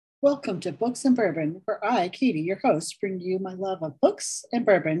Welcome to Books and Bourbon, where I, Katie, your host, bring you my love of books and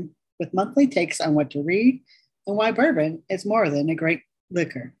bourbon with monthly takes on what to read and why bourbon is more than a great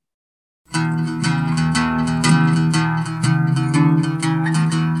liquor.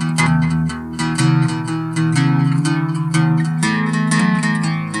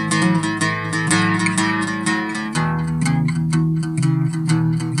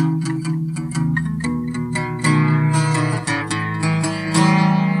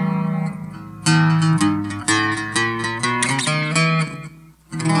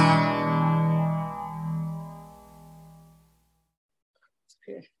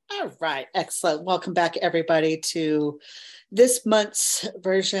 All right, excellent. Welcome back, everybody, to this month's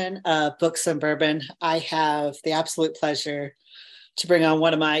version of Books and Bourbon. I have the absolute pleasure to bring on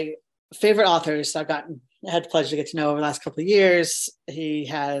one of my favorite authors I've had the pleasure to get to know over the last couple of years. He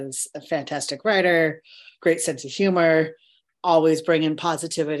has a fantastic writer, great sense of humor, always bringing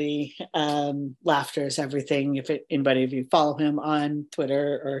positivity. Laughter is everything. Anybody of you follow him on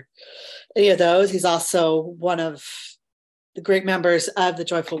Twitter or any of those, he's also one of the great members of the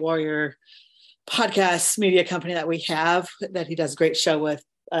Joyful Warrior podcast media company that we have, that he does a great show with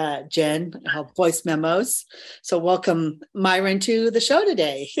Jen, Voice Memos. So welcome, Myron, to the show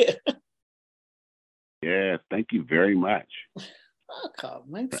today. Yeah, thank you very much. Welcome.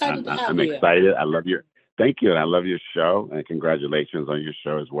 I'm excited to have I'm you. excited. Thank you. And I love your show, and congratulations on your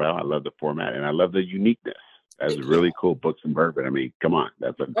show as well. I love the format, and I love the uniqueness. That's really cool. Books and bourbon. I mean, come on.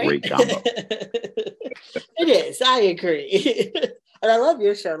 That's a great combo. It is. I agree. And I love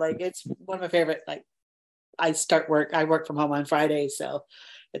your show. Like, it's one of my favorite. Like, I work from home on Fridays, so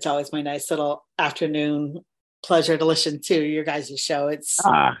it's always my nice little afternoon pleasure to listen to your guys' show.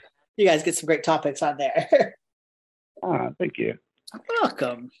 You guys get some great topics on there. Thank you.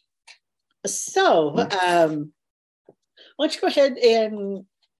 Welcome. So, why don't you go ahead and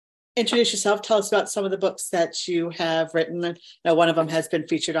introduce yourself? Tell us about some of the books that you have written. Now, one of them has been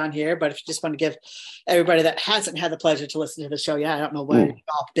featured on here, but if you just want to give everybody that hasn't had the pleasure to listen to the show, I don't know where you've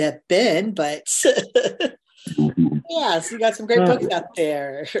all been, but yeah, so you got some great books out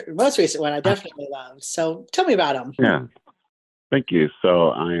there. Most recent one I definitely loved. So tell me about them. Yeah, thank you.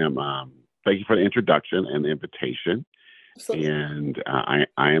 So thank you for the introduction and the invitation. Absolutely. And I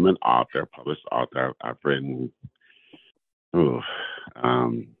am an author, published author. I've written a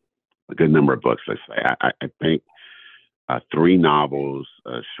good number of books, let's say. I think 3 novels,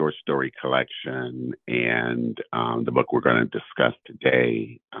 a short story collection, and the book we're going to discuss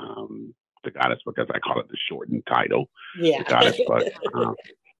today, the Goddess Book, as I call it, the shortened title, the Goddess Book.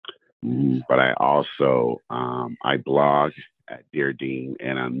 But I also, I blog at Dear Dean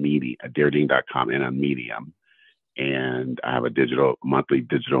and on deardean.com and on Medium. And I have a monthly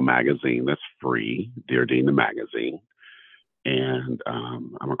digital magazine that's free, Dear Dean the magazine. And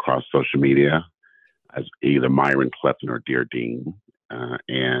I'm across social media as either Myron Clifton or Dear Dean.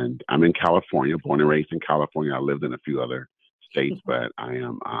 And I'm in California, born and raised in California. I lived in a few other states, but I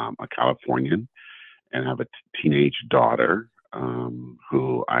am a Californian, and I have a teenage daughter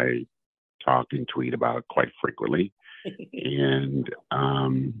who I talk and tweet about quite frequently. And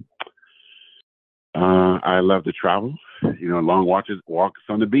I love to travel, long walks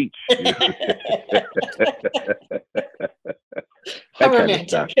on the beach. How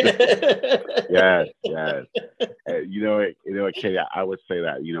romantic. Yes. Katie, I would say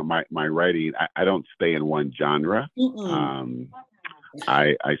that, my writing, I don't stay in one genre.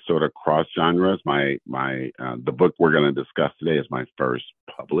 I sort of cross genres. The book we're going to discuss today is my first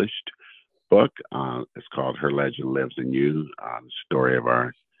published book. It's called Her Legend Lives in You, the story of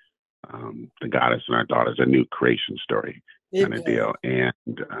the goddess and our daughters, a new creation story kind of deal, and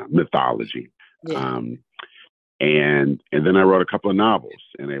mythology. Yeah. And then I wrote a couple of novels,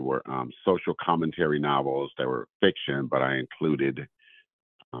 and they were social commentary novels. They were fiction, but I included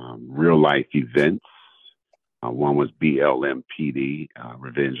real life events. One was BLMPD,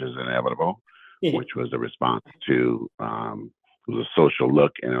 Revenge is Inevitable, which was a response to, it was a social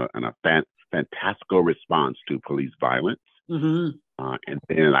look and a fantastical response to police violence. Mm-hmm. And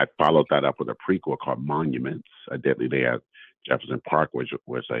then I followed that up with a prequel called Monuments, A Deadly Day at Jefferson Park, which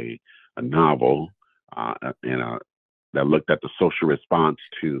was a novel that looked at the social response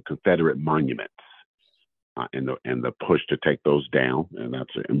to Confederate monuments and the push to take those down. And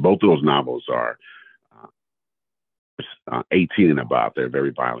both of those novels are 18 and above. They're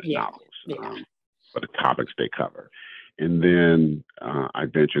very violent novels, but the topics they cover. And then I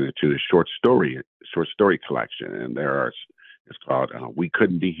ventured into the short story collection, and it's called We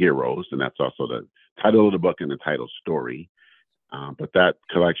Couldn't Be Heroes, and that's also the title of the book and the title story. But that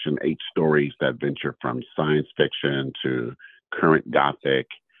collection, 8 stories that venture from science fiction to current Gothic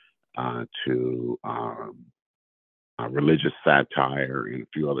to religious satire and a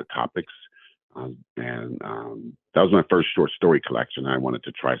few other topics. That was my first short story collection. I wanted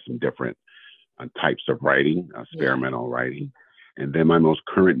to try some different types of writing, experimental writing. And then my most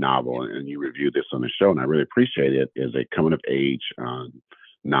current novel, and you reviewed this on the show, and I really appreciate it, is a coming of age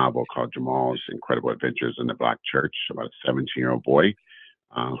novel called Jamal's Incredible Adventures in the Black Church, about a 17-year-old boy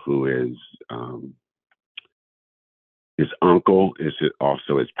who is his uncle is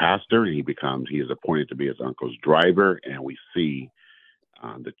also his pastor. He is appointed to be his uncle's driver, and we see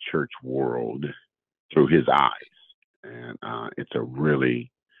the church world through his eyes. And it's a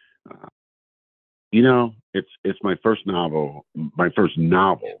really, it's my first novel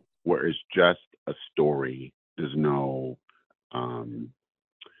where it's just a story. There's no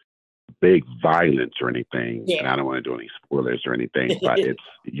big violence or anything. And I don't want to do any spoilers or anything, but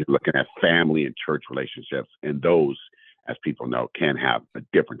you're looking at family and church relationships, and those, as people know, can have a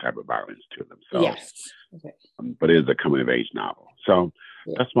different type of violence to them. So, but it is a coming of age novel. So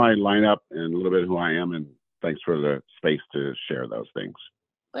that's my lineup and a little bit of who I am. And thanks for the space to share those things.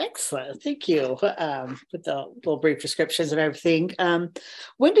 Excellent. Thank you. With the little brief descriptions and everything.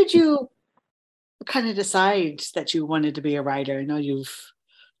 When did you kind of decide that you wanted to be a writer? I know you've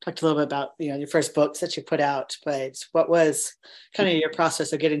talked a little bit about, your first books that you put out, but what was kind of your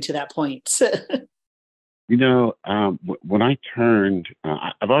process of getting to that point? When I turned,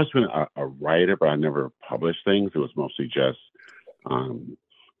 I've always been a writer, but I never published things. It was mostly just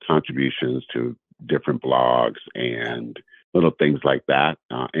contributions to different blogs and little things like that,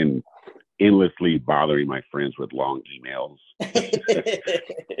 and endlessly bothering my friends with long emails.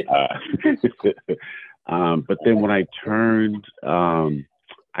 But then when I turned,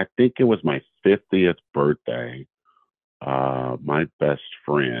 I think it was my 50th birthday, my best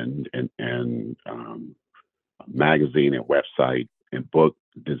friend and magazine and website and book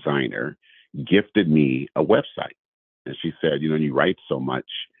designer gifted me a website. And she said, you write so much,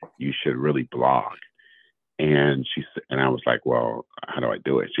 you should really blog. And I was like, well, how do I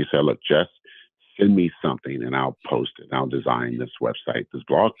do it? She said, look, just send me something and I'll post it. I'll design this website, this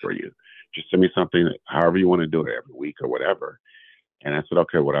blog for you. Just send me something, however you want to do it, every week or whatever. And I said,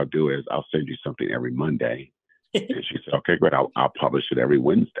 okay, what I'll do is I'll send you something every Monday. And she said, okay, great. I'll publish it every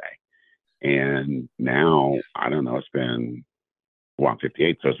Wednesday. And now, I don't know, it's been, I'm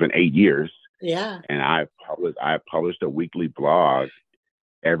 58, so it's been 8 years. Yeah. And I published a weekly blog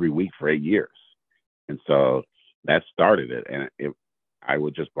every week for 8 years. And so that started it. And I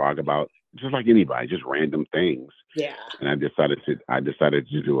would just blog about, just like anybody, just random things. Yeah. And I decided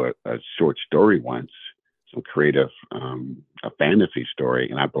to do a short story once, some creative, a fantasy story,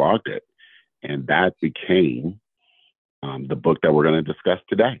 and I blogged it. And that became the book that we're going to discuss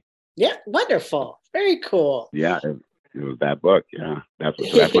today. Yeah, wonderful. Very cool. Yeah, it was that book. Yeah, that's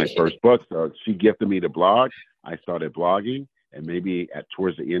my first book. So she gifted me the blog. I started blogging, and maybe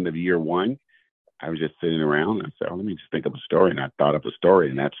towards the end of year one, I was just sitting around and I said, let me just think of a story. And I thought of a story,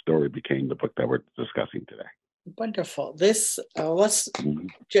 and that story became the book that we're discussing today. Wonderful. Let's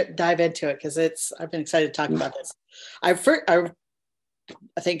dive into it, because I've been excited to talk about this. I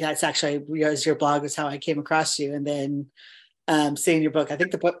think that's actually, because your blog was how I came across you, and then seeing your book. I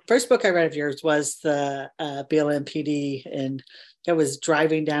think the first book I read of yours was the BLM PD, and I was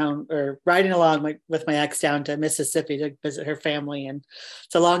riding along with my ex down to Mississippi to visit her family, and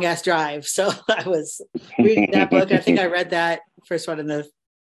it's a long ass drive. So I was reading that book. I think I read that first one in the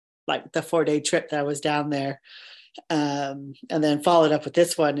 4-day trip that I was down there, and then followed up with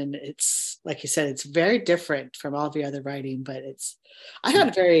this one. And it's, like you said, it's very different from all of your other writing, but I found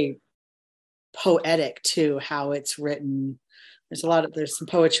it very poetic too, how it's written. There's some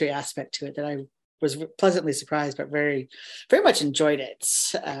poetry aspect to it that I was pleasantly surprised, but very, very much enjoyed it.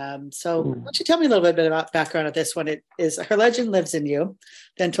 So why don't you tell me a little bit about background of this one? It is Her Legend Lives in You,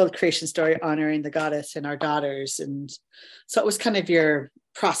 then told creation story honoring the goddess and our daughters. And so it was kind of your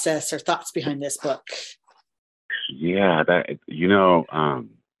process or thoughts behind this book. Yeah, this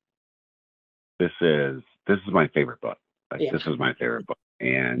is my favorite book. This is my favorite book.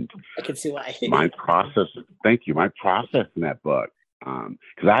 And I can see why. my process in that book,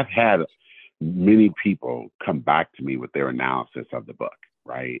 because I've had many people come back to me with their analysis of the book,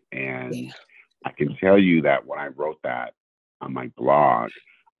 right? And I can tell you that when I wrote that on my blog,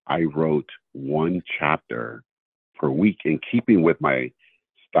 I wrote one chapter per week, in keeping with my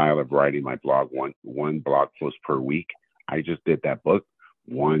style of writing my blog, one blog post per week. I just did that book,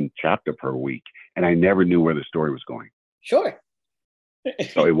 one chapter per week, and I never knew where the story was going. Sure.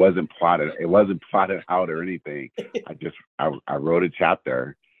 So it wasn't plotted out or anything. I wrote a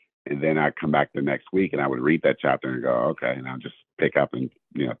chapter, and then I'd come back the next week and I would read that chapter and go, okay, and I'll just pick up and,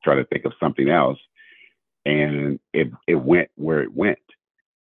 try to think of something else. And it went where it went.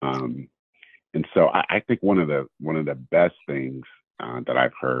 And so I think one of the best things that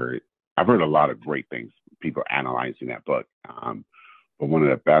I've heard a lot of great things, people analyzing that book. But one of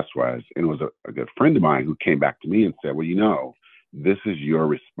the best was, and it was a good friend of mine who came back to me and said, well, this is your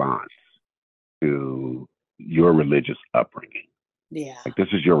response to your religious upbringing. Yeah. Like, this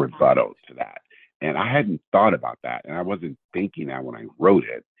is your rebuttal to that. And I hadn't thought about that. And I wasn't thinking that when I wrote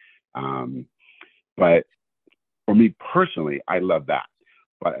it. But for me personally, I love that.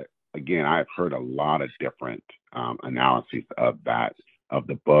 But again, I've heard a lot of different analyses of that, of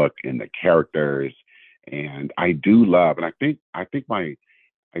the book and the characters. And I do love, and I do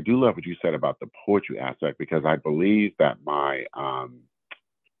love what you said about the poetry aspect, because I believe that my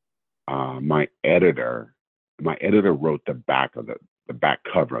editor wrote the back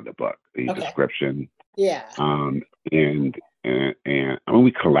cover of the book, the description. Yeah. And I mean,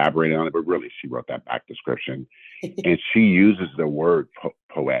 we collaborated on it, but really she wrote that back description. And she uses the word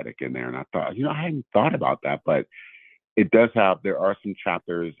poetic in there. And I thought, I hadn't thought about that, but there are some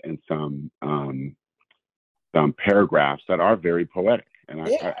chapters and some paragraphs that are very poetic. And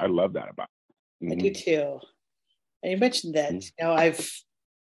I love that about it. Mm-hmm. I do too. And you mentioned that,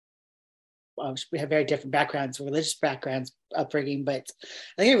 we have very different backgrounds, religious backgrounds, upbringing, but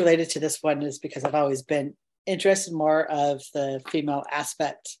I think it related to this one is because I've always been interested more of the female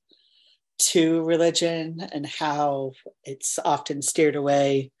aspect to religion and how it's often steered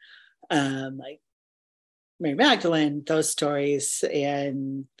away, like Mary Magdalene, those stories,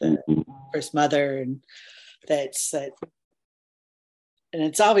 and the First Mother, and and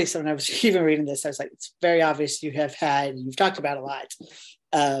it's obvious when I was even reading this, I was like, it's very obvious you've talked about a lot,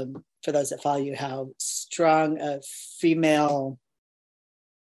 for those that follow you, how strong a female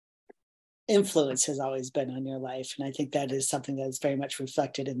influence has always been on your life. And I think that is something that is very much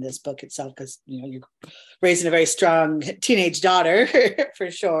reflected in this book itself, because, you're raising a very strong teenage daughter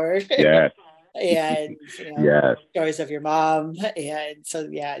for sure. Yes. And, yes. Stories of your mom. And so,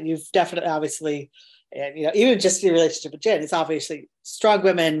 you've definitely, obviously, and, even just your relationship with Jen, it's obviously strong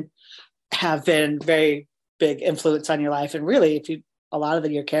women have been very big influence on your life. And really, a lot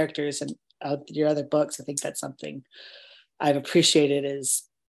of your characters and your other books, I think that's something I've appreciated, is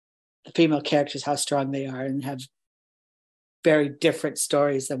the female characters, how strong they are and have very different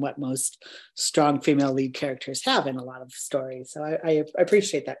stories than what most strong female lead characters have in a lot of stories. So I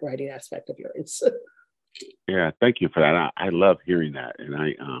appreciate that writing aspect of yours. Yeah, thank you for that. I love hearing that. And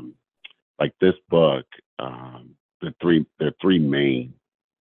I like this book, the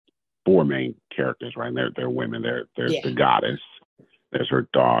four main characters, right? They're women. There's the goddess, there's her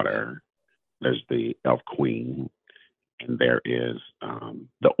daughter, there's the elf queen, and there is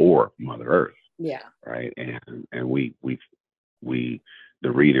the orb, Mother Earth. Yeah. Right. And we the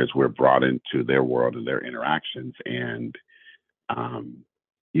readers, were brought into their world and their interactions. And because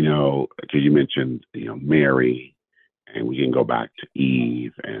you mentioned, Mary, and we can go back to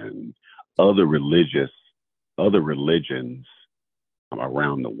Eve and other religions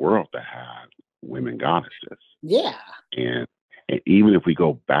around the world that have women goddesses. Yeah. And even if we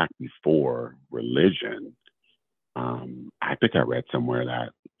go back before religion, I think I read somewhere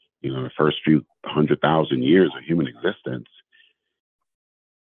that, the first few 100,000 years of human existence,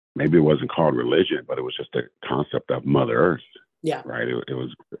 maybe it wasn't called religion, but it was just the concept of Mother Earth. Yeah. Right. It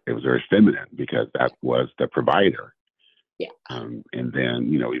was very feminine, because that was the provider. Yeah. And then,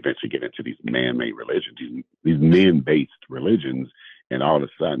 eventually get into these man-made religions, these men-based religions, and all of a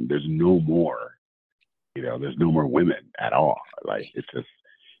sudden there's no more women at all. Like, it's just,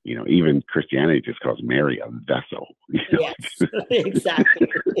 even Christianity just calls Mary a vessel. Yes, exactly.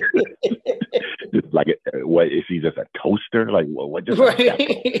 Like, what is she, just a toaster? Like, what just a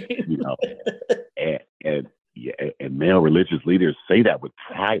vessel? And male religious leaders say that with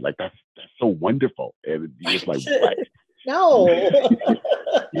pride. Like, that's so wonderful. And it's like, what? No.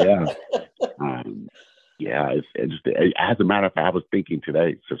 Yeah. It's interesting. As a matter of fact, I was thinking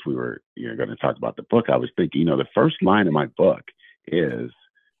today, since we were going to talk about the book, I was thinking, the first line of my book is,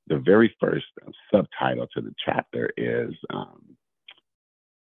 the very first subtitle to the chapter is,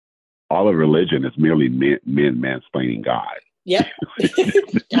 all of religion is merely men mansplaining God. Yep.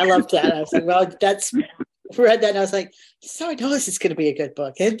 I love that. I was like, well, read that and I was like, so I know this is going to be a good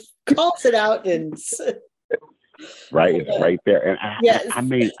book. It calls it out, and right, it's right there. And I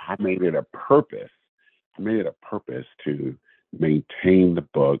made it a purpose. I made it a purpose to maintain the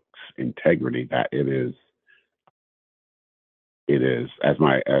book's integrity, that it is, as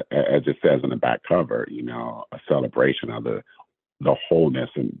it says in the back cover, a celebration of the wholeness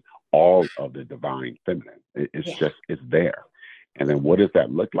and all of the divine feminine. It's just, it's there. And then what does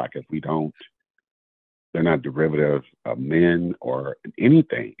that look like if we don't, they're not derivative of men or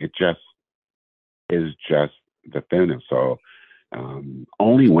anything. It just is just the feminine. So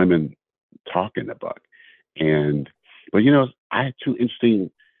only women talk in the book. But you know, I had two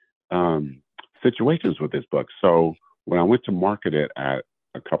interesting situations with this book. So when I went to market it at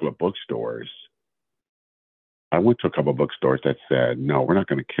a couple of bookstores, I went to a couple of bookstores that said, no, we're not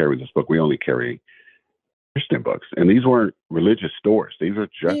going to carry this book. We only carry Christian books. And these weren't religious stores. These are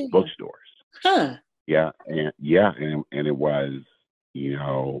just bookstores. Huh. Yeah. And it was, you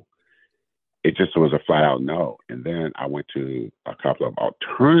know, it just was a flat out no. And then I went to a couple of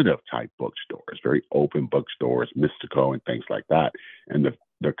alternative type bookstores, very open bookstores, mystical and things like that. And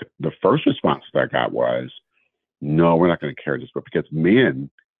the first response that I got was, no, we're not going to carry this book because men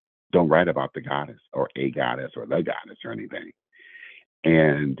don't write about the goddess or a goddess or the goddess or anything.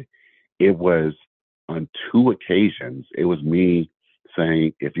 And it was on two occasions, it was me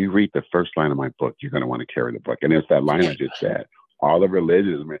saying, if you read the first line of my book, you're going to want to carry the book. And it's that line I just said, all the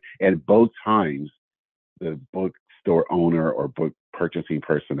religions, and both times the bookstore owner or book purchasing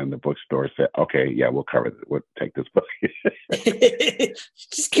person in the bookstore said, okay, yeah, we'll cover it. We'll take this book.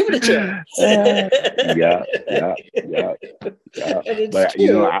 Just give it a chance. Yeah. But true.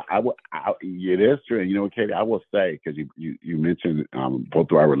 You know, it is true. And you know, Katie, I will say, because you mentioned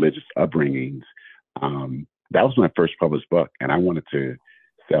both of our religious upbringings, that was my first published book, and I wanted to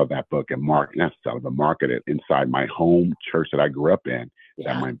sell that book and market it inside my home church that I grew up in.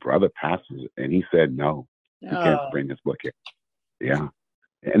 That my brother pastors, and he said, no, you can't bring this book here. Yeah.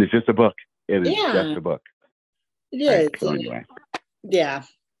 And it's just a book. It is just a book. Yeah. So anyway. Yeah.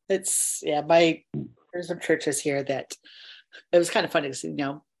 There's some churches here that it was kind of funny because, you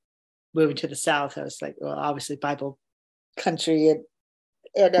know, moving to the South, I was like, well, obviously Bible country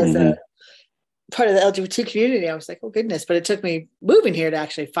and as a part of the LGBT community, I was like, oh goodness. But it took me moving here to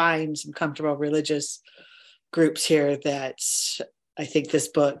actually find some comfortable religious groups here that I think this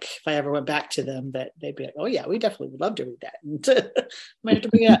book, if I ever went back to them, that they'd be like, oh yeah, we definitely would love to read that. And might have to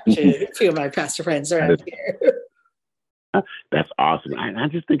bring it up to a few of my pastor friends around here. That's awesome. I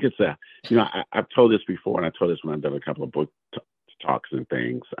just think it's you know, I've told this before, and I told this when I've done a couple of book talks and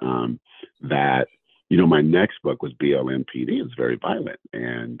things, that, you know, my next book was BLMPD. It's very violent.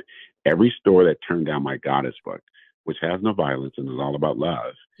 And every store that turned down my goddess book, which has no violence and is all about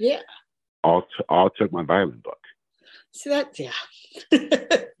love, all took my violent book. See that?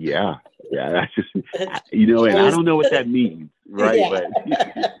 Yeah. That's just, you know, and I don't know what that means, right? But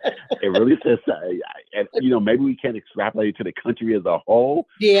it really says, and, you know, maybe we can't extrapolate it to the country as a whole.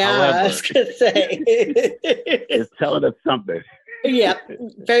 Yeah, however, I was going to say. It's telling us something. Yeah,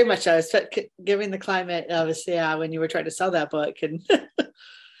 very much. I was giving the climate, obviously, when you were trying to sell that book. And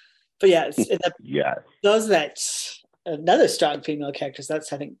but those that another strong female characters.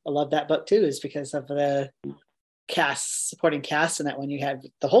 That's, I think, I love that book too, is because of the supporting cast in that one. You had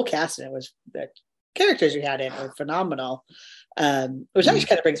the whole cast in it, was the characters you had in were phenomenal. Which actually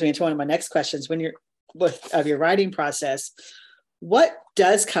kind of brings me into one of my next questions. When you're of your writing process, what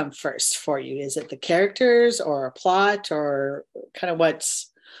does come first for you? Is it the characters or a plot, or kind of what's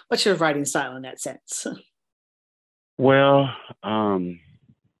your writing style in that sense? Well,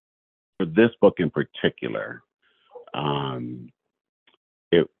 for this book in particular,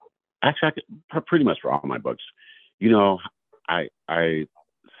 it actually pretty much for all my books, you know, I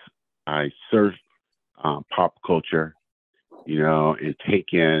surf pop culture, you know, and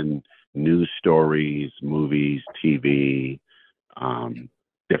take in news stories, movies, TV,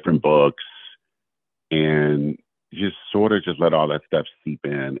 different books, and just sort of just let all that stuff seep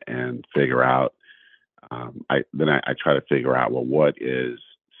in and figure out. I try to figure out, well, what is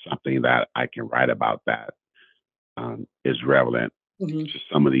something that I can write about that is relevant to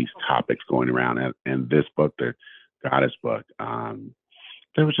some of these topics going around. And this book, the Goddess book,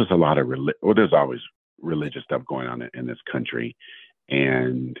 there was just a lot of there's always religious stuff going on in this country,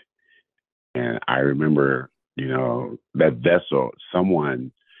 and I remember, you know, that vessel,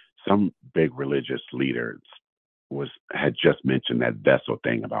 some big religious leader had just mentioned that vessel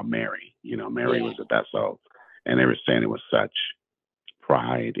thing about Mary. You know, Mary was a vessel, and they were saying it was such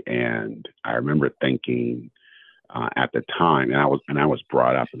pride. And I remember thinking at the time, and I was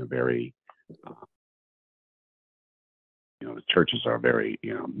brought up in a very, you know, the churches are very,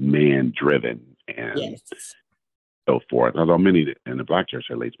 you know, man driven and so forth. Although many in the Black church,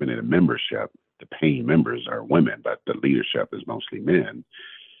 at least many of the membership, the paying members are women, but the leadership is mostly men.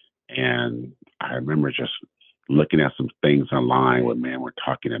 And I remember just looking at some things online where men were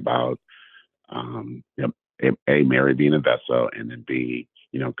talking about, you know, A, Mary being a vessel, and then B,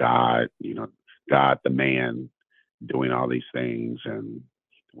 God, God, the man doing all these things and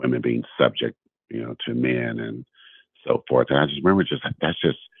women being subject, to men and so forth. And I just remember that's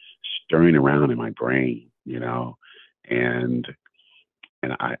just stirring around in my brain, and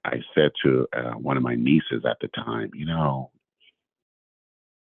I said to one of my nieces at the time,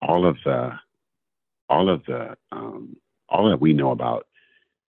 all of the all of the all that we know about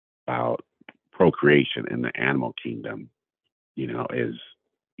procreation in the animal kingdom, is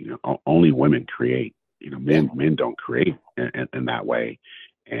only women create. Men don't create in that way,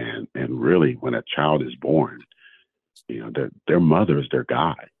 and really, when a child is born, their mother is their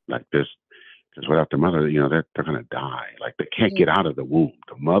God. Like this, because without their mother, they're gonna die. Like they can't get out of the womb.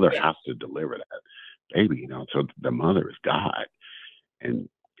 The mother has to deliver that baby. So the mother is God, and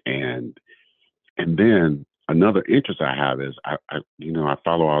and then another interest I have is I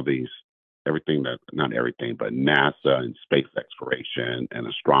follow all these not everything, but NASA and space exploration and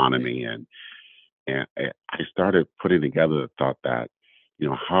astronomy and I started putting together the thought that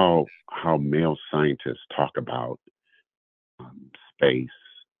how male scientists talk about space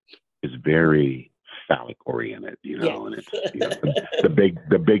is very phallic oriented, and it's the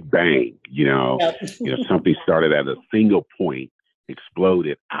big bang, something started at a single point,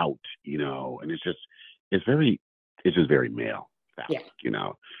 exploded out, and it's just very male phallic,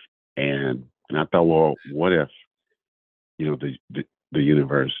 and I thought, well, what if the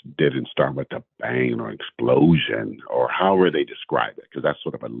universe didn't start with a bang or explosion, or however they describe it, because that's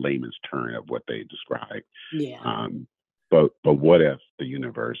sort of a layman's term of what they describe. But what if the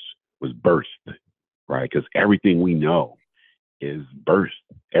universe was birthed, right? Because everything we know is birthed.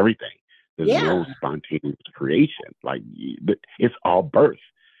 Everything. There's no spontaneous creation. Like it's all birth.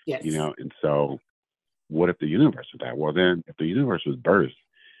 And so what if the universe was that? Well, then if the universe was birthed,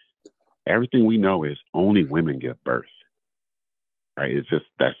 everything we know is only women give birth. Right?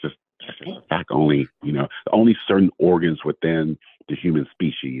 That's just a fact. Only certain organs within the human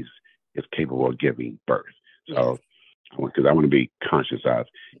species is capable of giving birth. So, because I want to be conscious of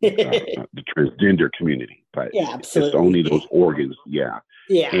the transgender community, but it's only those organs.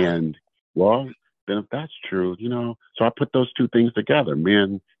 And well, then if that's true, so I put those two things together: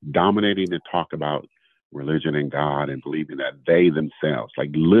 men dominating to talk about religion and God and believing that they themselves,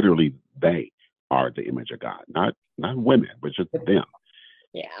 like literally, they are the image of God, not women, but just them.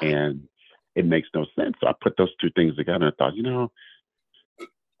 And it makes no sense. So I put those two things together and I thought, I'm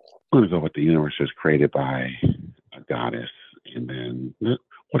going to go with the universe was created by a goddess. And then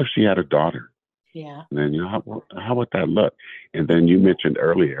what if she had a daughter? And then, how would that look? And then you mentioned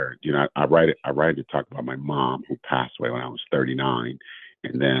earlier, I write to talk about my mom who passed away when I was 39.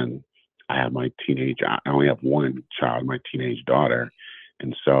 And then I have I only have one child, my teenage daughter.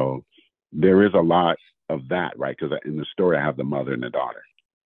 And so there is a lot of that, right? Because in the story, I have the mother and the daughter,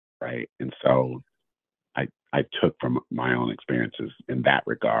 right? And so I took from my own experiences in that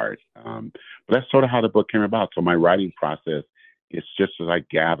regard. But that's sort of how the book came about. So my writing process is just as I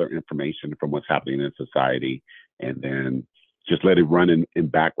gather information from what's happening in society and then just let it run in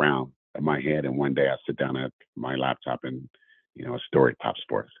background of my head. And one day I sit down at my laptop and, a story pops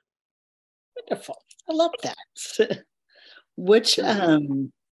forth. Wonderful. I love that. Which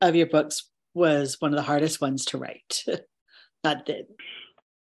of your books was one of the hardest ones to write? Not did.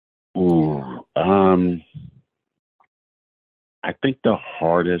 I think the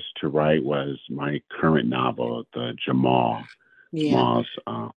hardest to write was my current novel, the Jamal's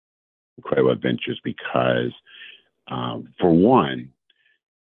Incredible Adventures, because for one,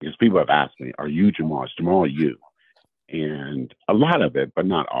 because people have asked me, "Are you Jamal? Is Jamal you?" And a lot of it, but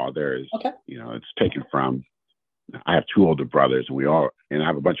not all. There's, it's taken from. I have two older brothers, and I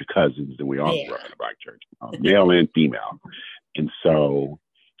have a bunch of cousins, and we all grew up in the Black church, male and female. And so,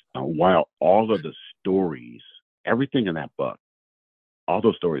 while all of the stories, everything in that book, all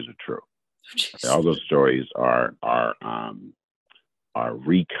those stories are true. All those stories are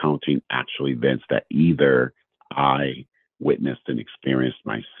recounting actual events that either I witnessed and experienced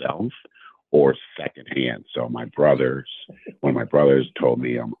myself or secondhand. So one of my brothers told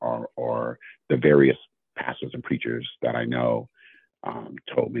me, or the various pastors and preachers that I know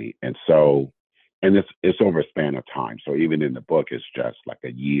told me. And so, and it's over a span of time. So even in the book, it's just like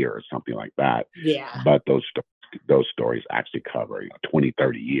a year or something like that. But those stories actually cover 20,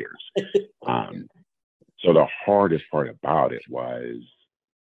 30 years. So the hardest part about it was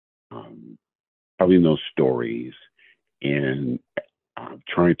telling those stories and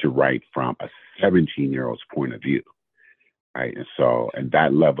trying to write from a 17-year-old's point of view, right? And so, and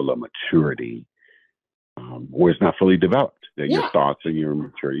that level of maturity, where it's not fully developed, that your thoughts and your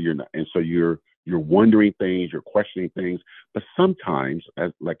maturity, you're not, and so you're you're wondering things, you're questioning things. But sometimes,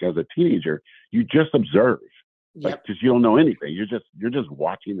 as a teenager, you just observe, Yep. because you don't know anything. You're just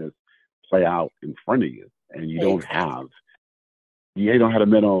watching this play out in front of you, and you don't have the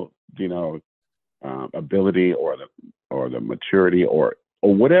mental, ability or the maturity or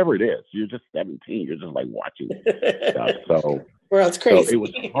whatever it is. You're just 17. You're just like watching stuff. So World's crazy. So it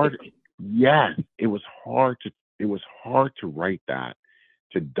was hard. Yes, it was hard to write that,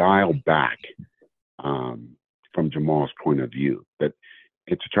 to dial back from Jamal's point of view, and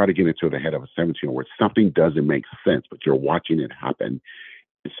to try to get into the head of a 17 where something doesn't make sense, but you're watching it happen.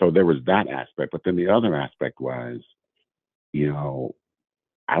 So there was that aspect, but then the other aspect was,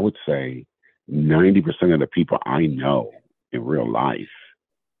 I would say 90% of the people I know in real life,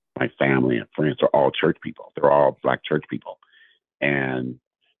 my family and friends, are all church people. They're all Black church people. And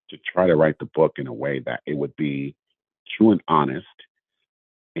to try to write the book in a way that it would be true and honest.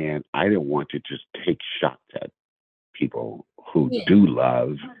 And I didn't want to just take shots at people who do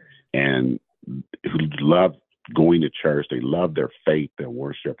love and who love going to church. They love their faith, their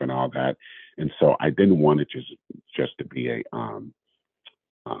worship, and all that. And so I didn't want it just to be an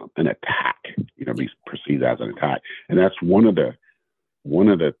attack, be perceived as an attack. And that's one of the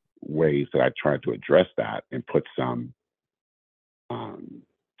ways that I tried to address that and put some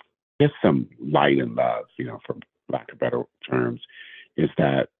just some light and love, for lack of better terms, is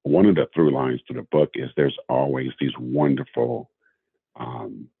that one of the through lines to the book is there's always these wonderful,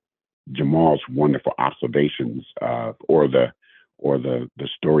 Jamal's wonderful observations of, or the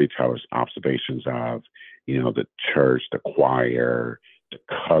storyteller's observations of, the church, the choir, the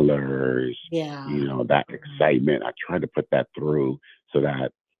colors, that excitement. I tried to put that through so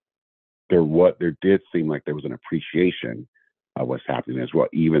that there did seem like there was an appreciation of what's happening as well,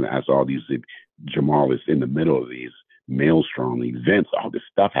 even as all these, Jamal is in the middle of these maelstrom events, all this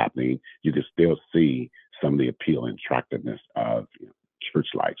stuff happening, you can still see some of the appeal and attractiveness of church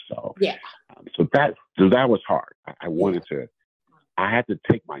life. So so that was hard. I had to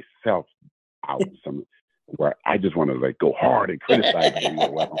take myself out some where I just want to go hard and criticize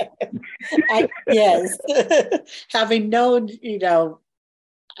yes. Having known,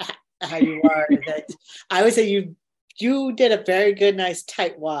 how you are, that I would say you did a very good, nice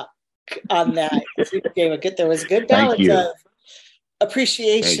tight walk on that. There was a good balance of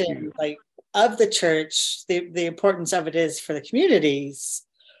appreciation, of the church, the importance of it is for the communities,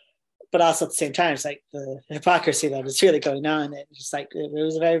 but also at the same time, it's like the hypocrisy that is really going on. And just it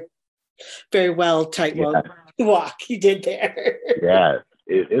was a very, very well tight walk you did there. Yeah,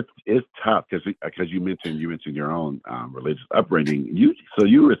 it's tough because you mentioned your own religious upbringing. You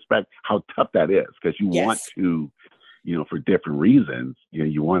respect how tough that is, because you want to, for different reasons,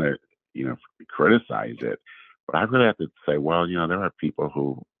 you want to, criticize it. But I really have to say, well, there are people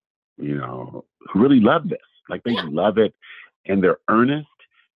who really love this. They love it, and they're earnest,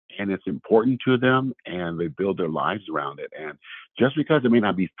 and it's important to them, and they build their lives around it. And just because it may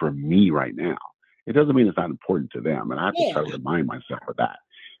not be for me right now, it doesn't mean it's not important to them. And I have to try to remind myself of that.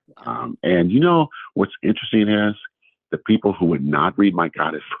 And what's interesting is the people who would not read my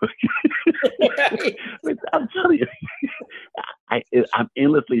goddess book. I'm telling you, I'm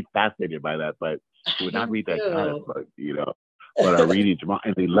endlessly fascinated by that, but who would not read that goddess book, but are reading Jamal,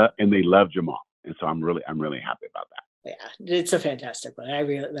 and they love Jamal. And so I'm really happy about that. Yeah, it's a fantastic one.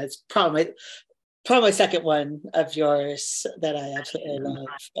 That's probably my second one of yours that I absolutely love.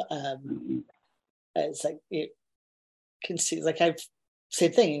 It's you can see, I've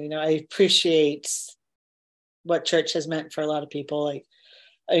same thing. I appreciate what church has meant for a lot of people.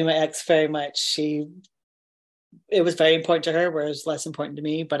 My ex, very much, it was very important to her, whereas less important to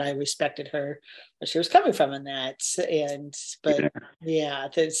me, but I respected her where she was coming from in that. But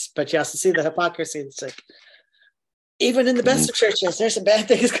you also see the hypocrisy. It's even in the best of churches, there's some bad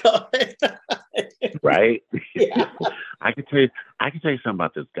things going on. Right? Yeah. I can tell you something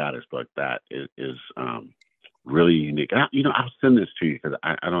about this goddess book that is really unique. And I'll send this to you because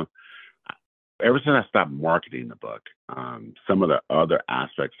I don't. Ever since I stopped marketing the book, some of the other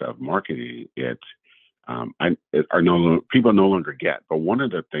aspects of marketing people no longer get. But one of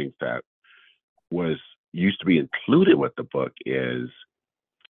the things that used to be included with the book is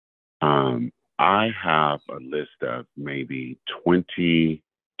I have a list of maybe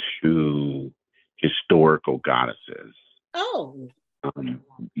 22 historical goddesses. Oh.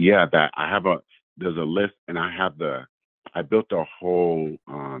 That I have there's a list, and I built a whole,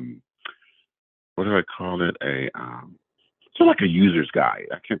 what do I call it? So like a user's guide.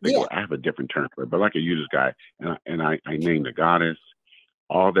 I can't think of it. I have a different term for it, but like a user's guide. And I named the goddess,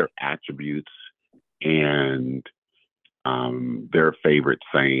 all their attributes, and their favorite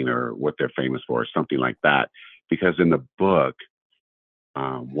saint or what they're famous for, or something like that. Because in the book,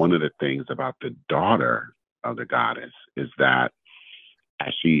 one of the things about the daughter of the goddess is that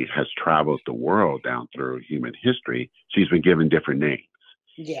as she has traveled the world down through human history, she's been given different names.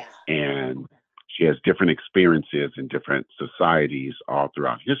 Yeah. And she has different experiences in different societies all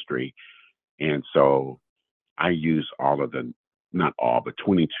throughout history. And so I use all of the, not all, but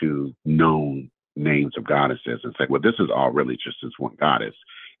 22 known names of goddesses and say, well, this is all really just this one goddess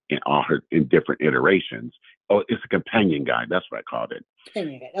in all her in different iterations. Oh, it's a companion guide. That's what I called it.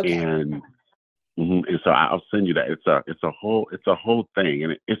 Okay. And and so I'll send you that. It's a whole thing,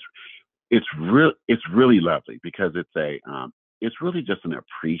 and it's really lovely because it's really just an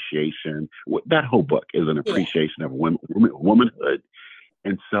appreciation. That whole book is an appreciation of womanhood,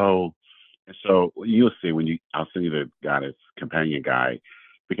 and so you'll see I'll send you the goddess companion guide,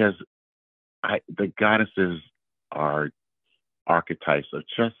 because the goddesses are archetypes of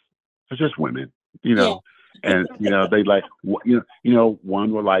just women, and they like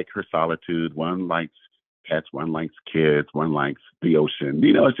one will like her solitude, one likes pets, one likes kids, one likes the ocean.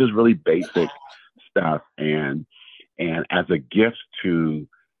 It's just really basic stuff, and as a gift to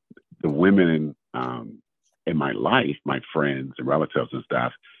the women in my life, my friends and relatives and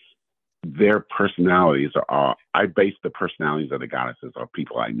stuff, their personalities are all, I base the personalities of the goddesses on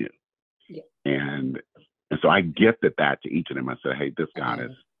people I knew. Yeah. And so I gifted that to each of them. I said, hey, this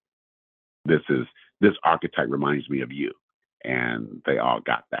goddess, this archetype reminds me of you. And they all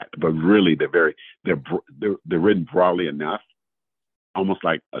got that. But really, they're written broadly enough, almost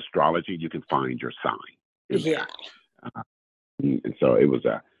like astrology. You can find your sign. Yeah. And so it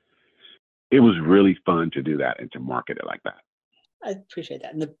was really fun to do that and to market it like that. I appreciate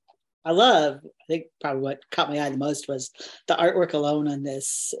that. And I think probably what caught my eye the most was the artwork alone on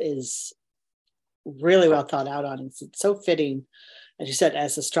this is really well thought out on. It's so fitting, as you said,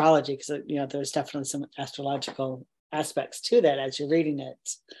 as astrology, because there's definitely some astrological aspects to that as you're reading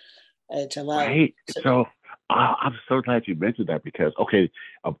it. To love. Right. So I'm so glad you mentioned that, because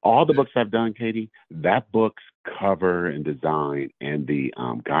of all the books I've done, Katie, that book's cover and design and the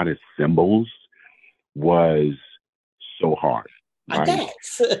goddess symbols was so hard. Right? I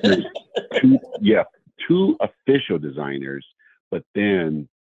bet. Two official designers, but then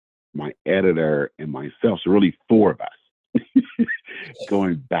my editor and myself, so really four of us,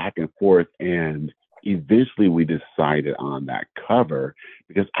 going back and forth. And eventually we decided on that cover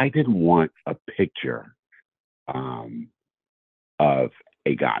because I didn't want a picture of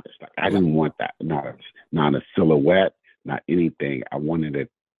a goddess. Like, I didn't want that, not a silhouette, not anything. I wanted it to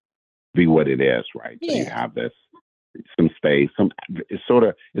be what it is, right? So you have some space,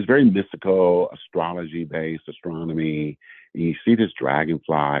 it's very mystical, astrology based, astronomy. And you see this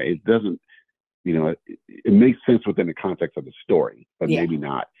dragonfly. It doesn't, it makes sense within the context of the story, but maybe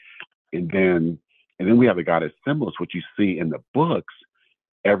not. And then we have the goddess symbols, which you see in the books.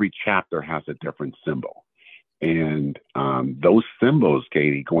 Every chapter has a different symbol. And those symbols,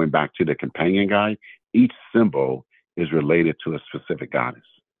 Katie, going back to the companion guide, each symbol is related to a specific goddess.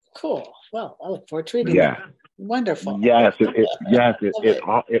 Cool. Well, I look forward to reading that. Wonderful. Yes,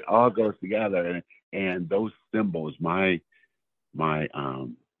 it all goes together. And those symbols, the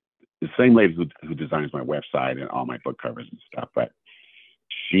same lady who designs my website and all my book covers and stuff, but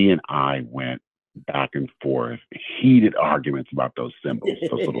she and I went back and forth, heated arguments about those symbols,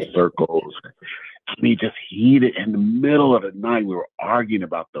 those little circles. I mean, just heated. In the middle of the night, we were arguing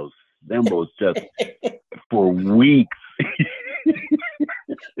about those symbols just for weeks.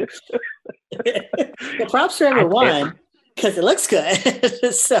 Well, props for everyone, because it looks good.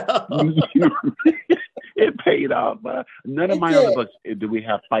 So it paid off. None of my other books do we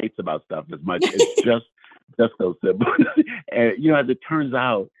have fights about stuff as much. It's just those symbols. And as it turns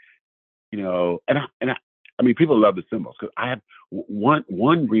out, I mean, people love the symbols, because I have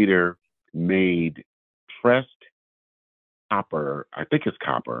one reader made pressed copper. I think it's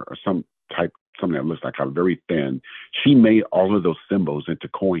copper or something that looks like copper, very thin. She made all of those symbols into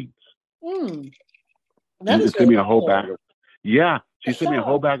coins. That is sent me a whole cool. bag. She sent me a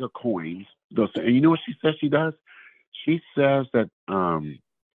whole bag of coins. And you know what she says she does? She says that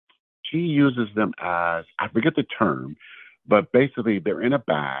she uses them as, I forget the term, but basically they're in a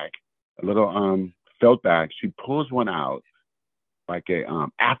bag, a little felt bag. She pulls one out like a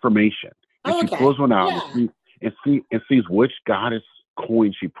affirmation. And she pulls one out and sees which goddess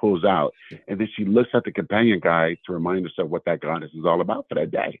coin she pulls out. And then she looks at the companion guide to remind herself what that goddess is all about for that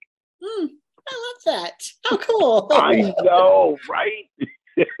day. I love that. How cool. I know, right?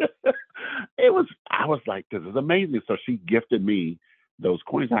 I was like, this is amazing. So she gifted me those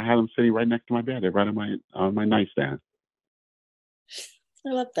coins. I had them sitting right next to my bed. They're right on my nightstand.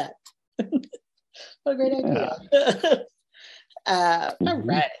 I love that. What a great idea. All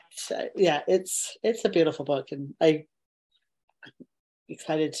right. So, yeah, it's a beautiful book, and I'm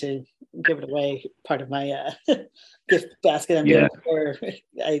excited to give it away. Part of my gift basket I'm doing. Or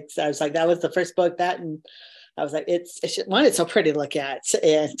I was like, that was the first book that, and I was like, it's one, it's so pretty to look at,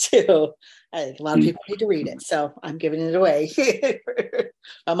 and two, I think a lot of people need to read it. So I'm giving it away.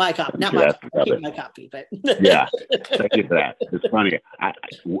 My copy, not my copy. I keep my copy, but yeah, thank you for that. It's funny.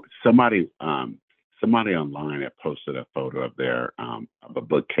 Somebody online had posted a photo of their of a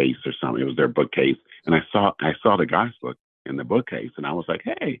bookcase or something. It was their bookcase, and I saw the guy's book in the bookcase, and I was like,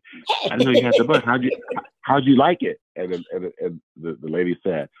 "Hey, I didn't know you had the book. How'd you like it?" And the lady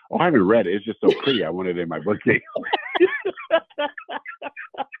said, "Oh, I haven't read it. It's just so pretty. I want it in my bookcase."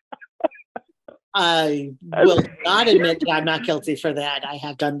 I will not admit that I'm not guilty for that. I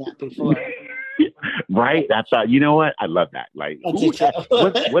have done that before. Right? I thought, you know what? I love that. Like,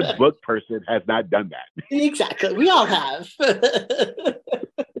 what book person has not done that? Exactly. We all have.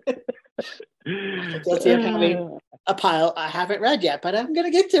 Guilty of having a pile I haven't read yet, but I'm going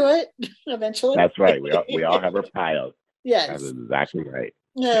to get to it eventually. That's right. We all have our piles. Yes. That's exactly right.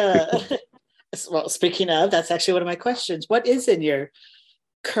 Well, speaking of, that's actually one of my questions. What is in your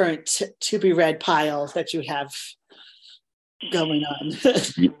current to be read pile that you have going on?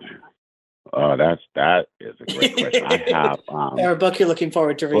 Oh, that is a great question. I have or a book you're looking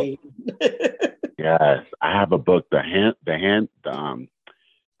forward to read. Yes, I have a book, the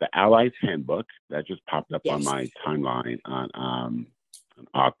Allies Handbook, that just popped up on my timeline on an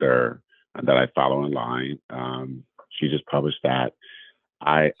author that I follow online. She just published that.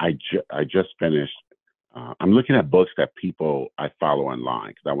 I just finished. I'm looking at books that people I follow online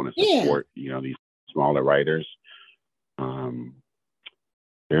because I want to support these smaller writers.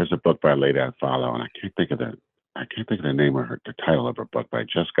 There's a book by a lady I follow, and I can't think of the name of the title of her book, but I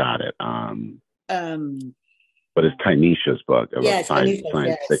just got it. But it's Tanisha's book. It's a science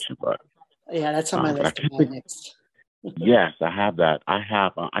fiction book. Yeah, that's on my list. Yes, I have that.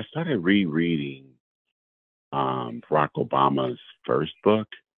 I started rereading Barack Obama's first book.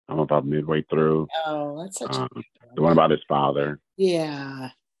 I'm about midway through. Oh, that's such the one about his father. Yeah.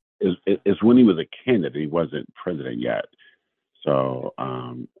 It's when he was a candidate. He wasn't president yet. So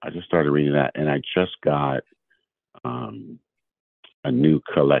I just started reading that, and I just got a new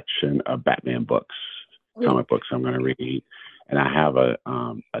collection of Batman books, comic books I'm going to read. And I have a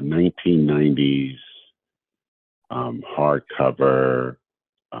 1990s hardcover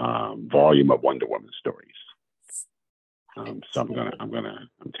volume of Wonder Woman stories. So I'm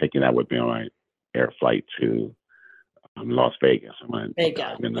taking that with me on my air flight to Las Vegas. I'm going to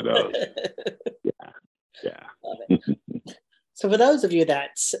dive into those. Yeah. So for those of you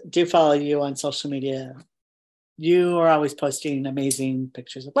that do follow you on social media, you are always posting amazing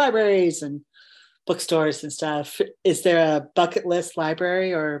pictures of libraries and bookstores and stuff. Is there a bucket list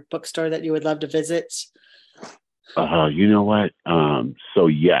library or bookstore that you would love to visit? You know what? So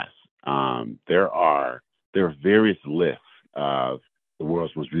yes, there are various lists of the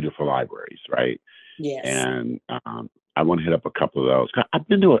world's most beautiful libraries, right? Yes. And I want to hit up a couple of those. I've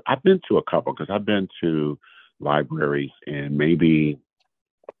been to a couple because I've been to libraries in maybe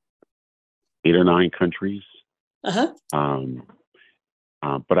 8 or 9 countries. But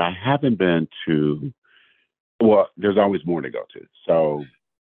I haven't been to. Well, there's always more to go to. So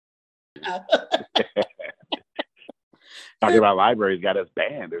talking about libraries got us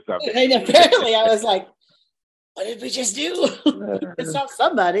banned or something. And apparently, I was like, "What did we just do?" It's not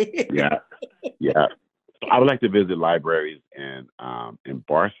somebody. Yeah. I would like to visit libraries in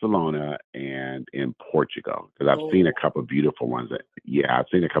Barcelona and in Portugal because I've seen a couple of beautiful ones. I've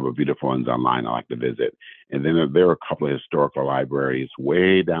seen a couple of beautiful ones online I like to visit. And then there are a couple of historical libraries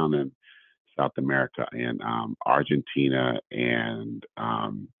way down in South America in Argentina, and I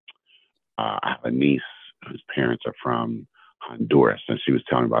have a niece whose parents are from Honduras, and she was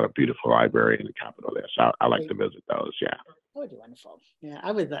telling me about a beautiful library in the capital there. So I like to visit those. Yeah, that would be wonderful. Yeah, I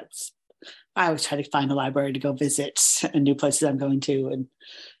always try to find a library to go visit in new places I'm going to, and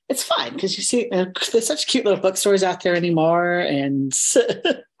it's fine because you see there's such cute little bookstores out there anymore, and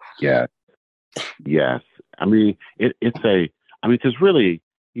yes. I mean, because really,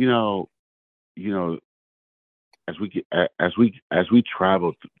 as we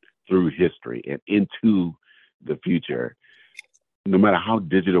travel through history and into the future, no matter how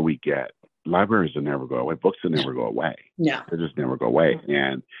digital we get, libraries will never go away. Books will never go away. Yeah, they just never go away.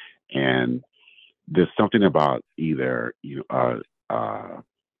 And there's something about either a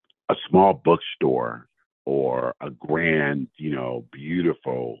small bookstore or a grand,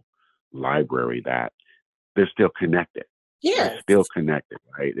 beautiful library that they're still connected. They're Yes. still connected,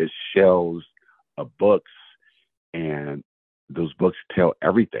 right? It's shelves of books, and those books tell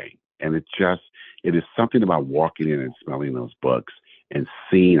everything. And it is something about walking in and smelling those books and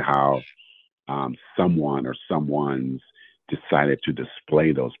seeing how someone or someone's decided to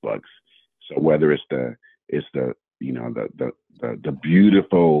display those books. So whether it's the the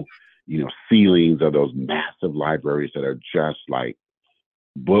beautiful ceilings of those massive libraries that are just like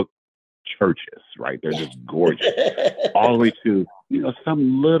book churches, right? They're Yeah. just gorgeous. All the way to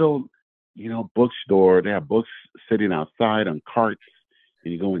some little bookstore. They have books sitting outside on carts,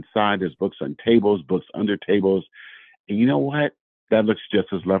 and you go inside. There's books on tables, books under tables, and you know what? That looks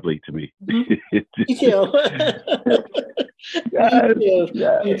just as lovely to me. Mhm. Me too. Me Yes, too.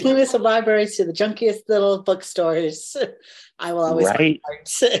 yes. From the cleanest of libraries to the junkiest little bookstores, I will always find Right?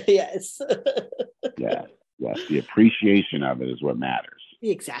 arts. Yes. Yes, yes. The appreciation of it is what matters.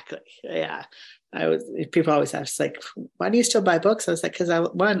 Exactly. Yeah. People always ask, like, why do you still buy books? I was like, because I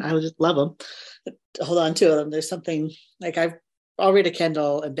just love them. Hold on to them. There's something like I'll read a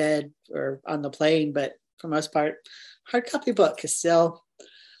Kindle in bed or on the plane, but for the most part, hard copy book is still,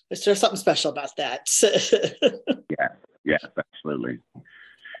 there's still something special about that. Yeah, yes, absolutely.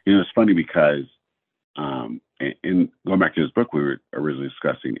 It's funny because in going back to this book we were originally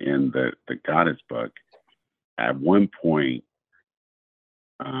discussing in the Goddess book, at one point,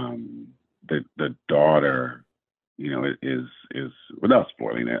 the daughter, is without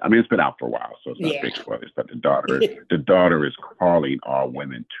spoiling it. I mean, it's been out for a while, so it's not Yeah. big spoilers. But the daughter is calling all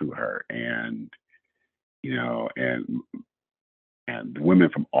women to her, and and the women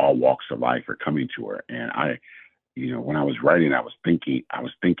from all walks of life are coming to her. And when I was writing, I was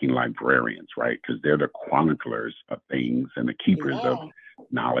thinking librarians, right? Because they're the chroniclers of things and the keepers of Yeah.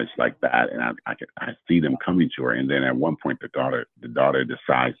 knowledge like that. And I see them coming to her. And then at one point, the daughter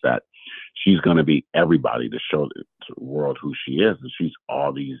decides that she's going to be everybody to show the world who she is. And she's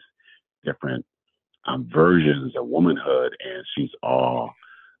all these different versions of womanhood. And she's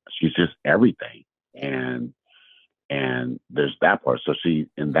just everything. And there's that part. So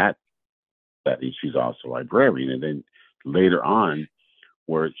in that study, she's also a librarian. And then later on,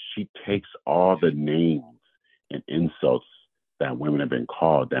 where she takes all the names and insults that women have been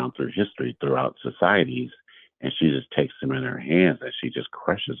called down through history, throughout societies, and she just takes them in her hands, and she just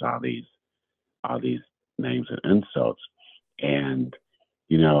crushes all these names and insults. And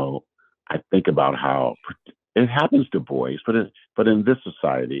I think about how it happens to boys, but in this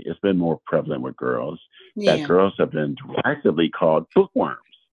society, it's been more prevalent with girls, that Yeah. girls have been derisively called bookworms.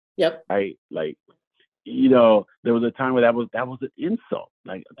 Yep. Right? Like, there was a time where that was an insult.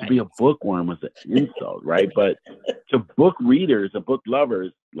 Like, to be a bookworm was an insult, right? But to book readers and book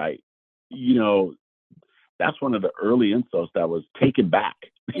lovers, like, that's one of the early insults that was taken back.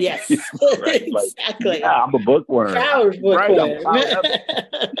 Yes. Right? Like, Exactly. yeah, I'm a bookworm. Proud Right? I'm bookworm. proud of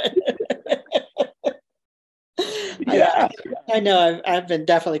Yeah. yeah. I know I've been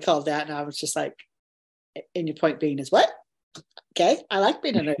definitely called that, and I was just like, and your point being is what? Okay, I like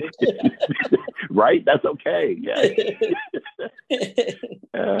being a nerd. Right? That's okay. Yeah.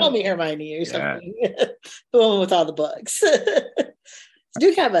 Call me Hermione or something. The woman with all the books. I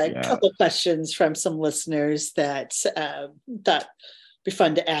do have a couple of questions from some listeners that thought be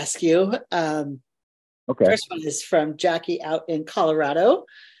fun to ask you. Okay. First one is from Jackie out in Colorado.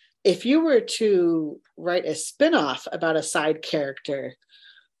 If you were to write a spinoff about a side character,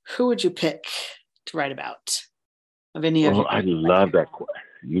 who would you pick to write about? Of any of your I love that.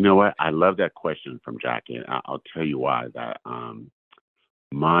 You know what? I love that question from Jackie. And I'll tell you why. That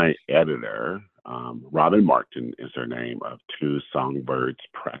my editor, Robin Martin is her name, of Two Songbirds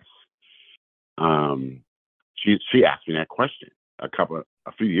Press. She asked me that question a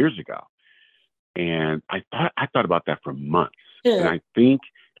few years ago, and I thought about that for months. And I think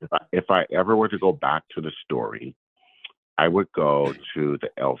if I ever were to go back to the story, I would go to the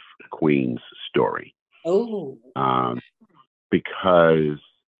Elf Queen's story. Oh. Because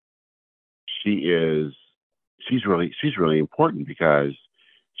she's really important, because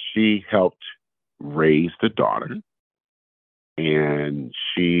she helped raise the daughter, and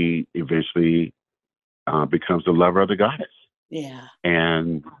she eventually becomes the lover of the goddess. Yeah.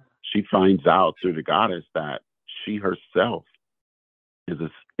 And she finds out through the goddess that she herself is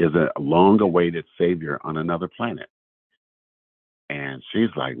a long-awaited savior on another planet. And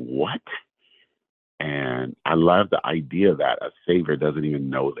she's like, what? And I love the idea that a savior doesn't even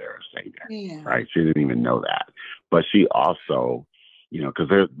know they're a savior, right? She didn't even know that. But she also, because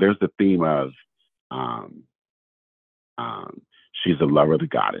there's the theme of she's a lover of the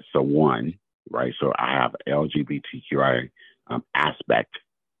goddess. So one, right? So I have LGBTQI aspect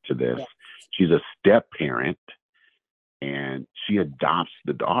to this. Yeah. She's a step parent and she adopts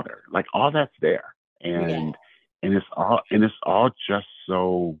the daughter. Like all that's there, Yeah. and it's all just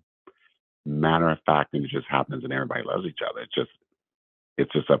so matter of fact, and it just happens, and everybody loves each other.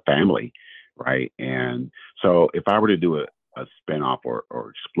 It's just a family, right? And so if I were to do a spinoff or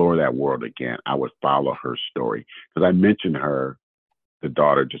explore that world again, I would follow her story because I mentioned her, the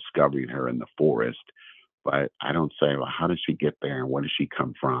daughter discovering her in the forest, but I don't say, well, how did she get there and where did she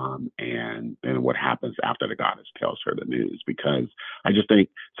come from and what happens after the goddess tells her the news? Because I just think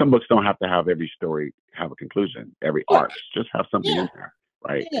some books don't have to have every story have a conclusion, every arc, just have something Yeah. in there,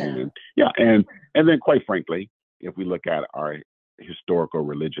 right? Yeah. And yeah, and then quite frankly, if we look at our historical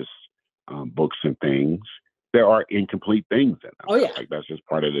religious books and things, there are incomplete things in them. Oh yeah. Like that's just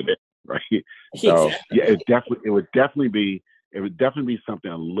part of it, right? So Exactly. yeah, it would definitely be something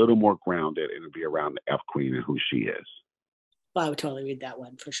a little more grounded, and it'd be around the F Queen and who she is. Well, I would totally read that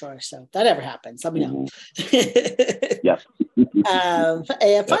one for sure. So if that ever happens, let me know. Yes. A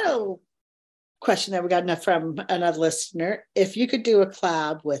final question that we got enough from another listener. If you could do a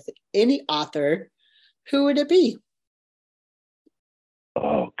collab with any author, who would it be?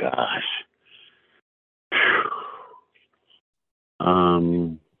 Oh gosh.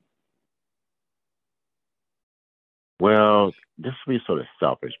 Well, this will be sort of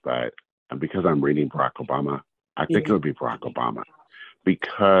selfish, but because I'm reading Barack Obama, I think it would be Barack Obama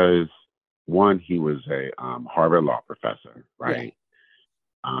because one, he was a Harvard law professor, right?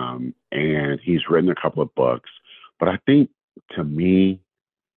 And he's written a couple of books, but I think to me,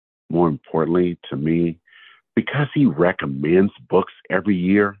 more importantly to me, because he recommends books every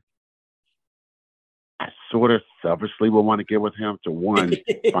year, I sort of selfishly would want to get with him to one,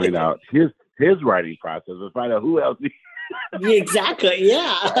 find out his writing process and find out who else. Exactly.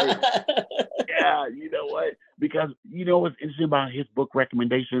 Yeah. Right? Yeah. You know what? Because you know what's interesting about his book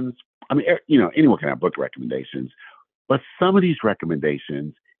recommendations? I mean, anyone can have book recommendations, but some of these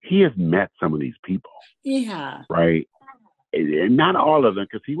recommendations, he has met some of these people. Yeah. Right. And not all of them,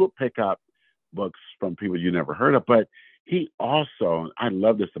 because he will pick up books from people you never heard of, but he also, I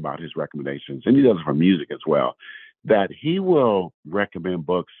love this about his recommendations, and he does it for music as well, that he will recommend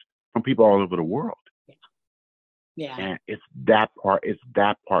books from people all over the world. Yeah. And it's that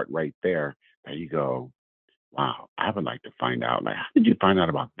part right there that you go, wow, I would like to find out, like, how did you find out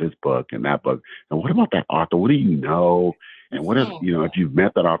about this book and that book? And what about that author? What do you know? And what if, if you've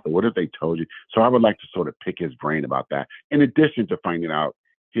met that author, what have they told you? So I would like to sort of pick his brain about that, in addition to finding out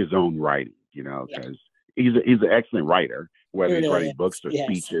his own writing, because he's an excellent writer, whether he's writing books or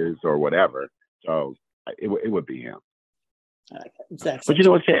speeches or whatever. So it would be him. Exactly. But you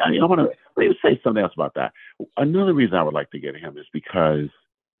know what, Shay, I want to say something else about that. Another reason I would like to get him is because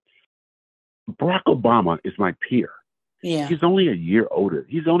Barack Obama is my peer. Yeah. He's only a year older.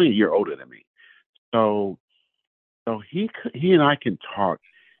 He's only a year older than me. So he and I can talk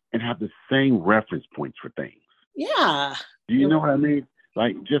and have the same reference points for things. Yeah. Do you know what I mean?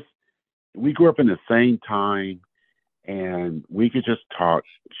 Like, just, we grew up in the same time and we could just talk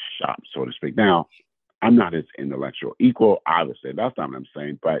shop, so to speak. Now, I'm not his intellectual equal, obviously. That's not what I'm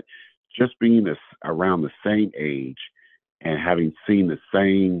saying. But just being around the same age and having seen the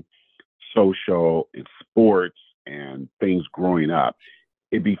same social and sports and things growing up,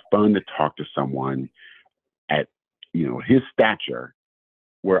 it'd be fun to talk to someone at, his stature,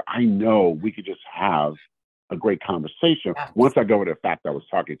 where I know we could just have a great conversation. Once I go with the fact I was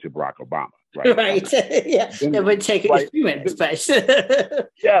talking to Barack Obama, right? Right. Yeah. Then, it would take a few minutes, but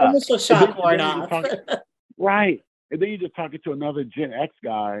yeah, initial shock worn off. Right. And then you're just talking to another Gen X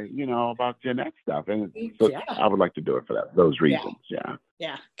guy, about Gen X stuff. And so I would like to do it for those reasons. Yeah.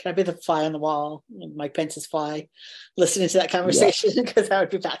 Yeah. Can I be the fly on the wall, Mike Pence's fly, listening to that conversation? Because that would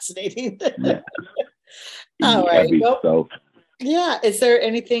be fascinating. Yeah. All right. Well, yeah. Is there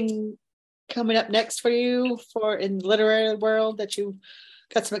anything coming up next for you in the literary world that you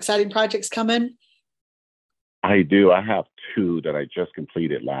got some exciting projects coming? I do. I have two that I just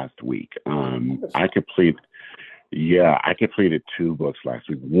completed last week. I completed two books last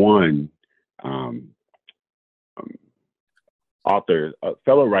week. One, authors,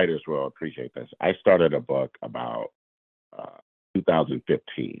 fellow writers will appreciate this. I started a book about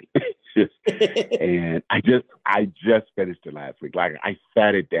 2015, and I just finished it last week. Like, I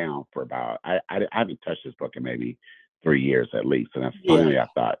sat it down for about, I haven't touched this book in maybe 3 years at least, and finally I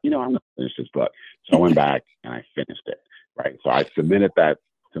thought, I'm going to finish this book. So I went back and I finished it. Right. So I submitted that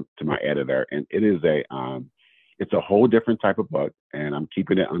to my editor, and it is it's a whole different type of book, and I'm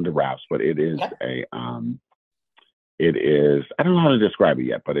keeping it under wraps, but it is I don't know how to describe it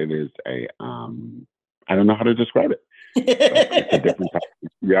yet, but it is I don't know how to describe it. It's a different type.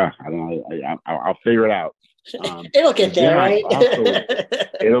 Yeah, I don't know. I'll figure it out. It'll get there, right?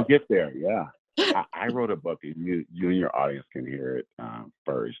 It'll get there. Yeah. I wrote a book, and you and your audience can hear it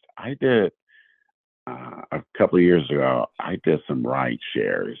first. I did a couple of years ago. I did some ride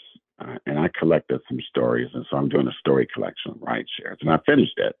shares, and I collected some stories, and so I'm doing a story collection of ride shares, and I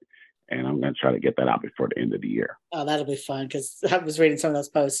finished it, and I'm going to try to get that out before the end of the year. Oh, that'll be fun, because I was reading some of those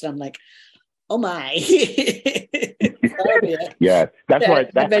posts, and I'm like, oh my. Yeah, that's why.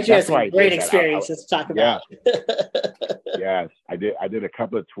 I bet you had some great experiences to talk about. Yes, I did. I did a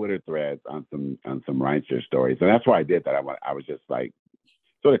couple of Twitter threads on some rideshare stories, and that's why I did that. I was just like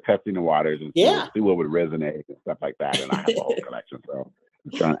sort of testing the waters and see what would resonate and stuff like that. And I have a whole collection,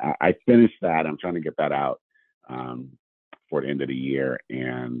 so I finished that. I'm trying to get that out for the end of the year,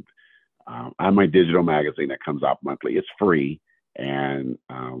 and I have my digital magazine that comes out monthly. It's free, and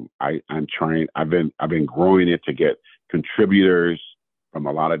I'm trying. I've been growing it to get contributors from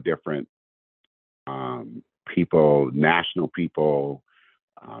a lot of different people, national people,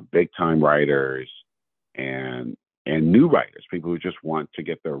 big time writers, and new writers, people who just want to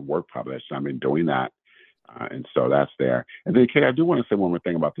get their work published. I've been doing that, and so that's there. And then, Kay, I do want to say one more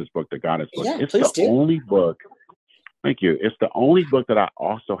thing about this book, The Goddess Book. Yeah, it's the only book. Thank you. It's the only book that I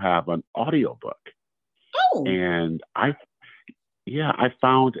also have an audiobook. Oh. And I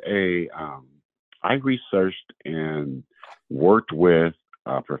found I researched and worked with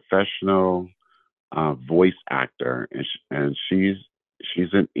a professional voice actor, and she's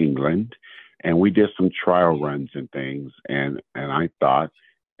in England, and we did some trial runs and things, and I thought,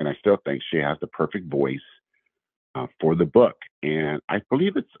 and I still think she has the perfect voice for the book. And I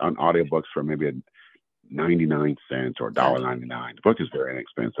believe it's on audiobooks for maybe 99 cents or $1.99. The book is very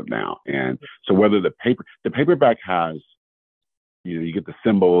inexpensive now. And so whether the paperback has, you get the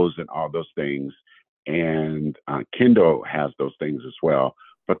symbols and all those things, and Kindle has those things as well,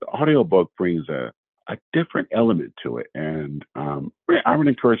 but the audiobook brings a different element to it. And I would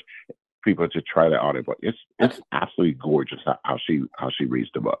encourage people to try the audiobook. It's absolutely gorgeous how she reads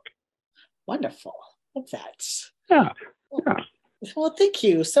the book. Wonderful. Love that. Yeah. Well, thank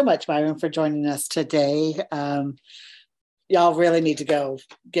you so much, Myron, for joining us today. Y'all really need to go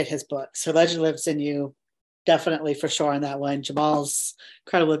get his book. So Legend Lives in You, definitely for sure on that one. Jamal's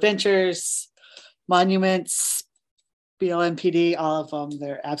Incredible Adventures, Monuments, BLMPD, all of them.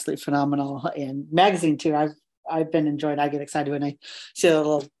 They're absolutely phenomenal. And magazine too. I've been enjoying. I get excited when I see a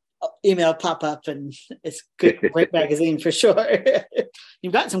little email pop up, and it's good, great magazine for sure.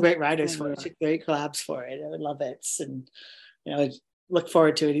 You've got some great writers for it, great collabs for it. I would love it, and look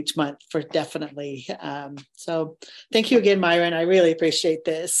forward to it each month for definitely. So thank you again, Myron. I really appreciate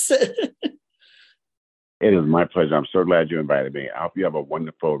this. It is my pleasure. I'm so glad you invited me. I hope you have a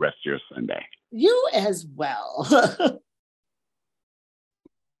wonderful rest of your Sunday. You as well.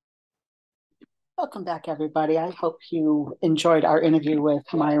 Welcome back, everybody. I hope you enjoyed our interview with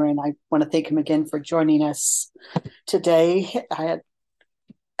Myron. I want to thank him again for joining us today. I had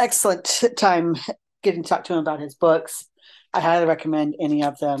excellent time getting to talk to him about his books. I highly recommend any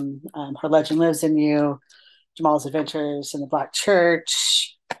of them. Her Legend Lives in You, Jamal's Adventures in the Black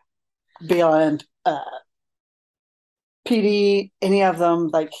Church, Beyond PD, any of them.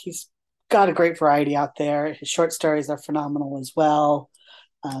 Like, he's got a great variety out there. His short stories are phenomenal as well.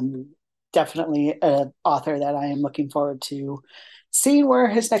 Definitely an author that I am looking forward to seeing where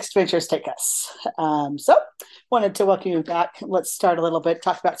his next adventures take us. So wanted to welcome you back. Let's start a little bit,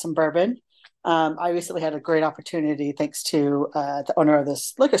 talk about some bourbon. I recently had a great opportunity, thanks to the owner of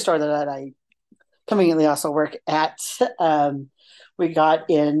this liquor store that I conveniently also work at. We got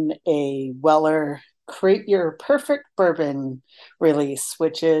in a Weller Create Your Perfect Bourbon release,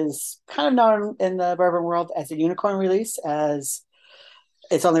 which is kind of known in the bourbon world as a unicorn release, as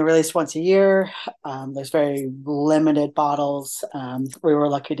it's only released once a year. There's very limited bottles. We were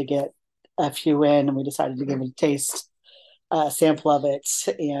lucky to get a few in, and we decided to give it a taste, sample of it.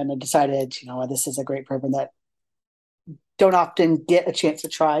 And I decided, this is a great bourbon that don't often get a chance to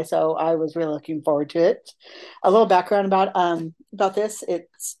try. So I was really looking forward to it. A little background about this.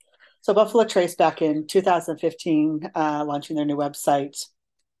 So Buffalo Trace, back in 2015, launching their new website,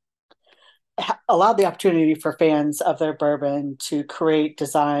 allowed the opportunity for fans of their bourbon to create,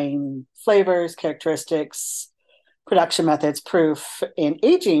 design, flavors, characteristics, production methods, proof, and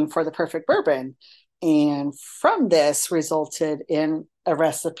aging for the perfect bourbon. And from this resulted in a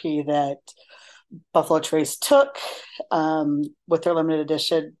recipe that Buffalo Trace took with their limited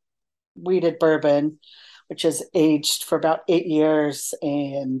edition wheated bourbon, which is aged for about 8 years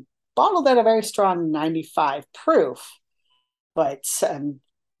and bottled at a very strong 95 proof. But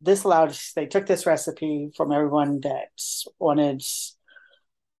this allowed, they took this recipe from everyone that wanted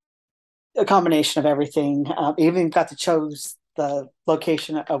a combination of everything. Even got to choose the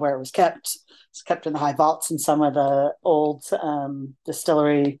location of where it was kept. It's kept in the high vaults in some of the old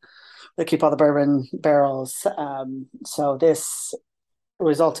distillery that keep all the bourbon barrels. So this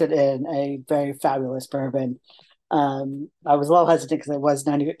resulted in a very fabulous bourbon. I was a little hesitant because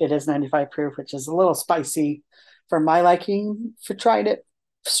it is 95 proof, which is a little spicy for my liking for trying it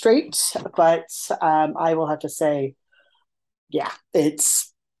straight. But I will have to say, yeah,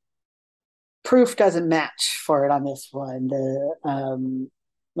 it's proof doesn't match for it on this one. The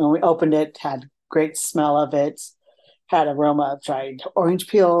when we opened it, had great smell of it, had aroma of dried orange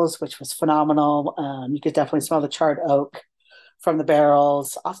peels, which was phenomenal. You could definitely smell the charred oak from the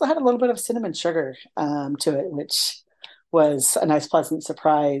barrels. Also had a little bit of cinnamon sugar to it, which was a nice, pleasant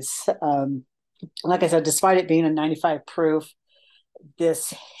surprise. Like I said, despite it being a 95 proof,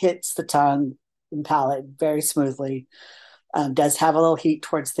 this hits the tongue and palate very smoothly. Does have a little heat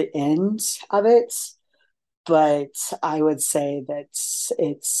towards the end of it, but I would say that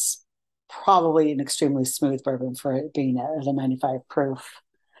it's probably an extremely smooth bourbon for it being at a 95 proof.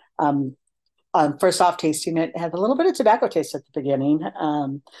 Um, First off, tasting it had a little bit of tobacco taste at the beginning,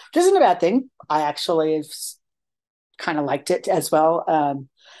 which isn't a bad thing. I actually kind of liked it as well.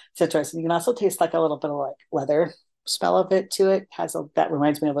 It's interesting. You can also taste like a little bit of like leather smell of it to it. That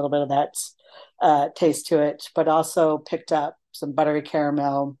reminds me a little bit of that taste to it, but also picked up some buttery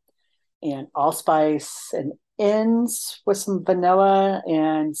caramel and allspice and ends with some vanilla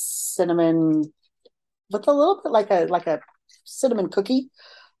and cinnamon with a little bit like a cinnamon cookie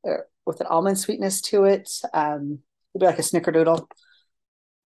with an almond sweetness to it. It'd be like a snickerdoodle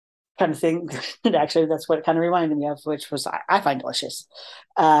kind of thing. And actually, that's what it kind of reminded me of, which was I find delicious.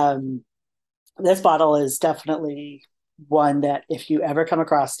 Um, this bottle is definitely one that if you ever come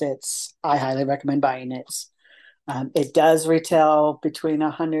across it, I highly recommend buying it. It does retail between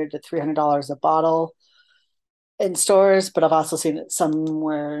 $100 to $300 a bottle in stores, but I've also seen it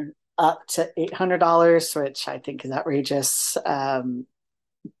somewhere up to $800, which I think is outrageous.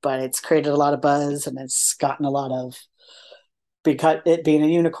 But it's created a lot of buzz and it's gotten a lot of, because it being a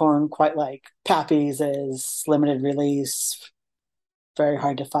unicorn, quite like Pappy's is limited release, very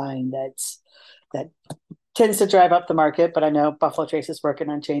hard to find. That tends to drive up the market, but I know Buffalo Trace is working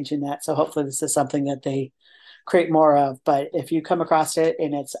on changing that. So hopefully this is something that they create more of. But if you come across it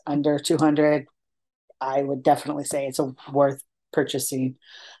and it's under 200, I would definitely say it's worth purchasing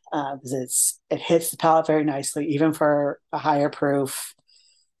because it hits the palate very nicely, even for a higher proof.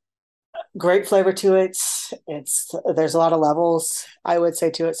 Great flavor to it. There's a lot of levels, I would say,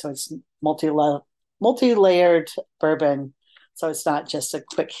 to it. So it's multi-layered bourbon. So it's not just a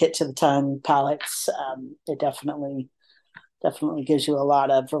quick hit to the tongue palate. It definitely gives you a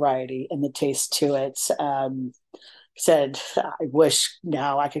lot of variety in the taste to it. Said I wish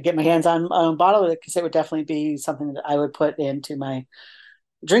now I could get my hands on a bottle of it because it would definitely be something that I would put into my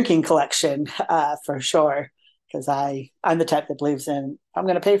drinking collection for sure. Because I'm the type that believes in I'm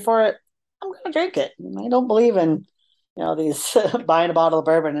going to pay for it, I'm going to drink it. And I don't believe in these buying a bottle of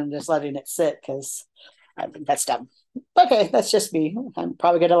bourbon and just letting it sit because I think that's dumb. Okay, that's just me. I'm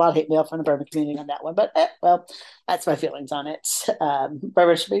probably getting a lot of hate mail from the bourbon community on that one, but well, that's my feelings on it.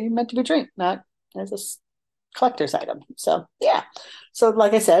 Bourbon should be meant to be drink, not as a collector's item. So yeah. So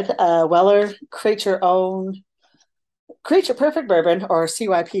like I said, Weller, create your own, create your perfect bourbon, or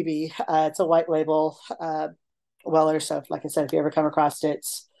CYPB. It's a white label Weller. So like I said, if you ever come across it,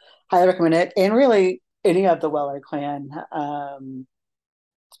 highly recommend it. And really any of the Weller clan,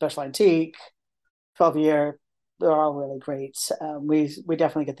 Special Antique, 12-year, they're all really great. We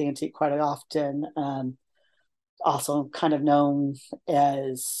definitely get the antique quite often. Also kind of known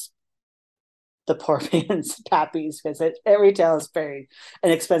as the poor man's Pappy's because it retails very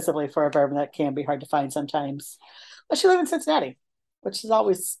inexpensively for a bourbon that can be hard to find sometimes. Unless you live in Cincinnati, which is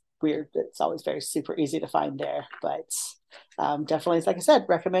always weird. It's always very super easy to find there. But definitely, like I said,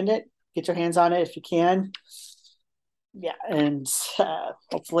 recommend it. Get your hands on it if you can. Yeah, and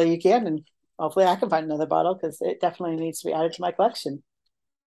hopefully you can, and hopefully I can find another bottle because it definitely needs to be added to my collection.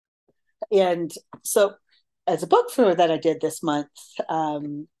 And so, as a book tour that I did this month, I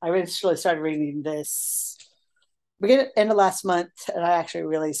initially started reading this beginning end of last month, and I actually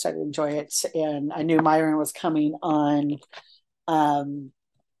really started to enjoy it. And I knew Myron was coming on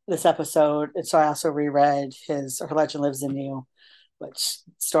this episode, and so I also reread Her Legend Lives in You, which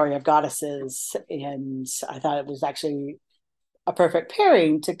story of goddesses, and I thought it was actually a perfect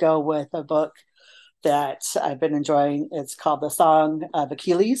pairing to go with a book that I've been enjoying. It's called The Song of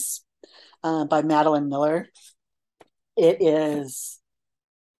Achilles by Madeline Miller. It is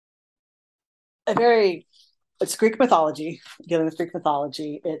it's Greek mythology, dealing with Greek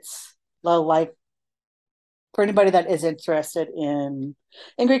mythology. It's like for anybody that is interested in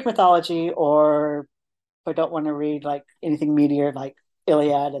Greek mythology, or I don't want to read like anything meatier like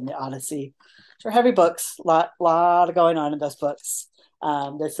Iliad and the Odyssey. They're heavy books, lot of going on in those books.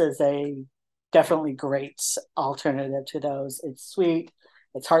 This is a definitely great alternative to those. It's sweet,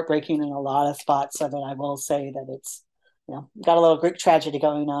 it's heartbreaking in a lot of spots of it. I will say that it's, got a little Greek tragedy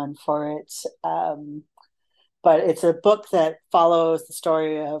going on for it. But it's a book that follows the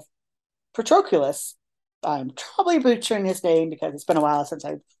story of Patroclus. I'm probably butchering his name because it's been a while since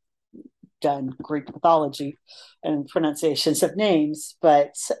I've done Greek mythology and pronunciations of names,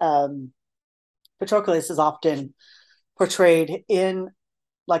 but Patroclus is often portrayed in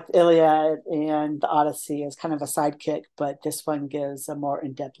like the Iliad and the Odyssey as kind of a sidekick, but this one gives a more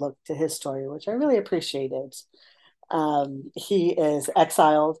in-depth look to his story, which I really appreciated. He is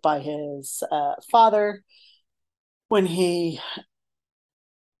exiled by his father when he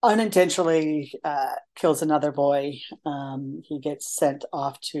unintentionally kills another boy. He gets sent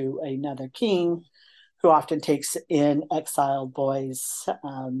off to another king who often takes in exiled boys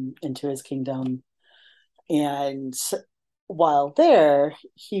into his kingdom. And while there,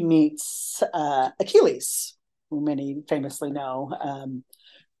 he meets Achilles, who many famously know.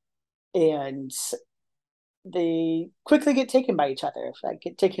 And they quickly get taken by each other,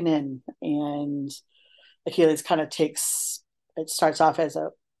 get taken in. And Achilles kind of it starts off as a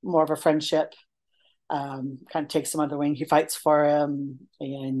more of a friendship, kind of takes him under wing. He fights for him.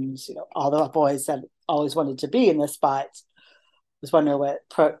 And, all the boys that always wanted to be in this spot was wondering what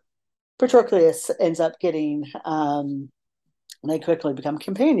Patroclus ends up getting. They quickly become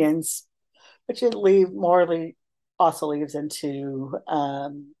companions, which also leaves into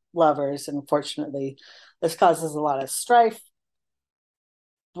lovers. And unfortunately, this causes a lot of strife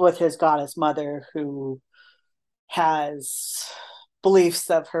with his goddess mother, who has beliefs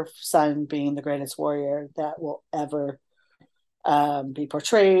of her son being the greatest warrior that will ever be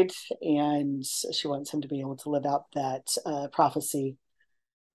portrayed, and she wants him to be able to live out that prophecy.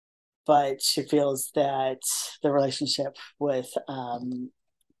 But she feels that the relationship with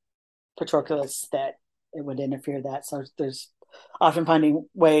Patroclus, that it would interfere that. So there's often finding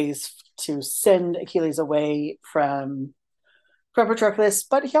ways to send Achilles away from Patroclus,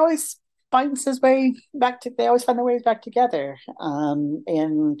 but he always finds his way back to. They always find their ways back together,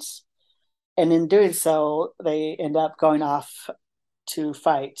 and in doing so, they end up going off to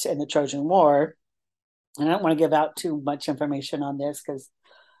fight in the Trojan War. And I don't want to give out too much information on this because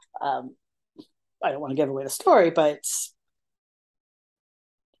I don't want to give away the story, but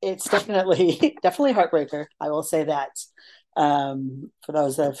it's definitely a heartbreaker. I will say that. For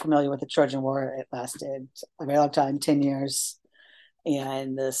those that are familiar with the Trojan War, it lasted a very long time, 10 years.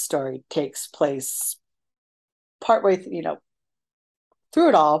 And the story takes place partway, through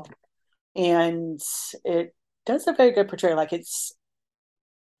it all. And it does a very good portrayal. Like it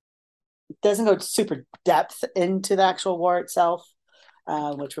doesn't go super depth into the actual war itself,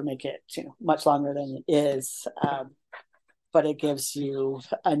 which would make it, much longer than it is. But it gives you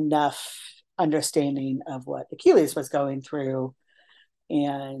enough understanding of what Achilles was going through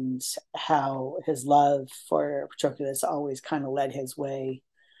and how his love for Patroclus always kind of led his way.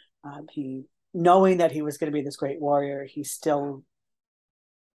 He, knowing that he was going to be this great warrior, he still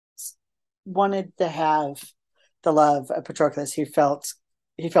wanted to have the love of Patroclus. He felt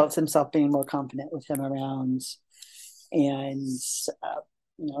himself being more confident with him around, and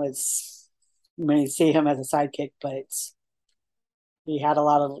it's when you see him as a sidekick, but he had a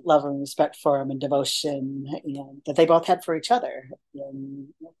lot of love and respect for him and devotion, and that they both had for each other. And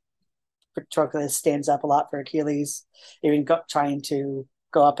Patroclus stands up a lot for Achilles, even trying to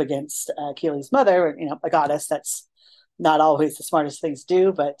go up against Achilles' mother, a goddess that's not always the smartest things to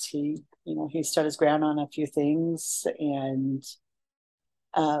do, but he stood his ground on a few things. And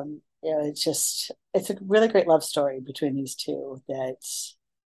it's a really great love story between these two that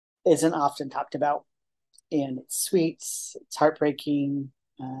isn't often talked about. And it's sweet, it's heartbreaking.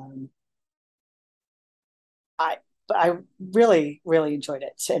 I really, really enjoyed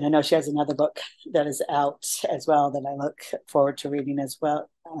it. And I know she has another book that is out as well that I look forward to reading as well.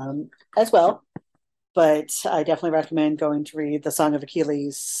 But I definitely recommend going to read The Song of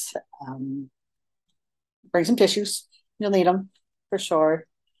Achilles. Bring some tissues. You'll need them for sure.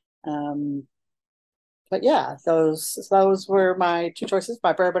 But yeah, those were my two choices.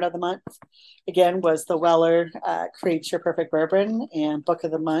 My bourbon of the month, again, was the Weller Create Your Perfect Bourbon, and book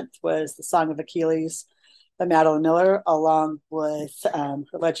of the month was The Song of Achilles by Madeline Miller, along with Her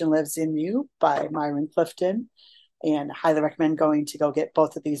Legend Lives in You by Myron Clifton. And I highly recommend going to go get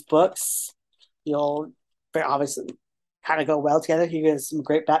both of these books. You'll obviously kind of go well together. He has some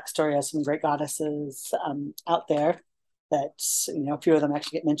great backstory, has some great goddesses out there that, a few of them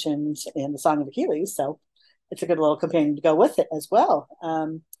actually get mentioned in the Song of Achilles. So it's a good little companion to go with it as well.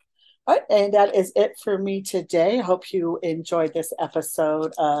 All right, and that is it for me today. I hope you enjoyed this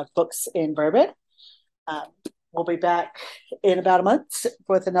episode of Books in Bourbon. Um, we'll be back in about a month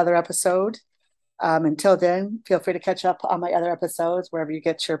with another episode. Until then, feel free to catch up on my other episodes wherever you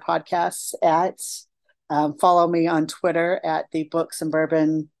get your podcasts at. Follow me on Twitter at the Books and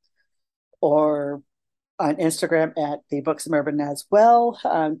Bourbon, or on Instagram at the Books and Bourbon as well.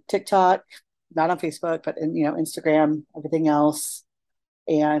 TikTok, not on Facebook, but in Instagram, everything else.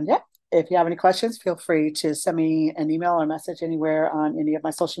 And yeah, if you have any questions, feel free to send me an email or message anywhere on any of my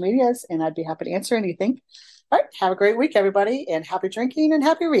social medias, and I'd be happy to answer anything. All right, have a great week, everybody, and happy drinking and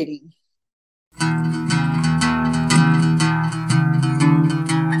happy reading.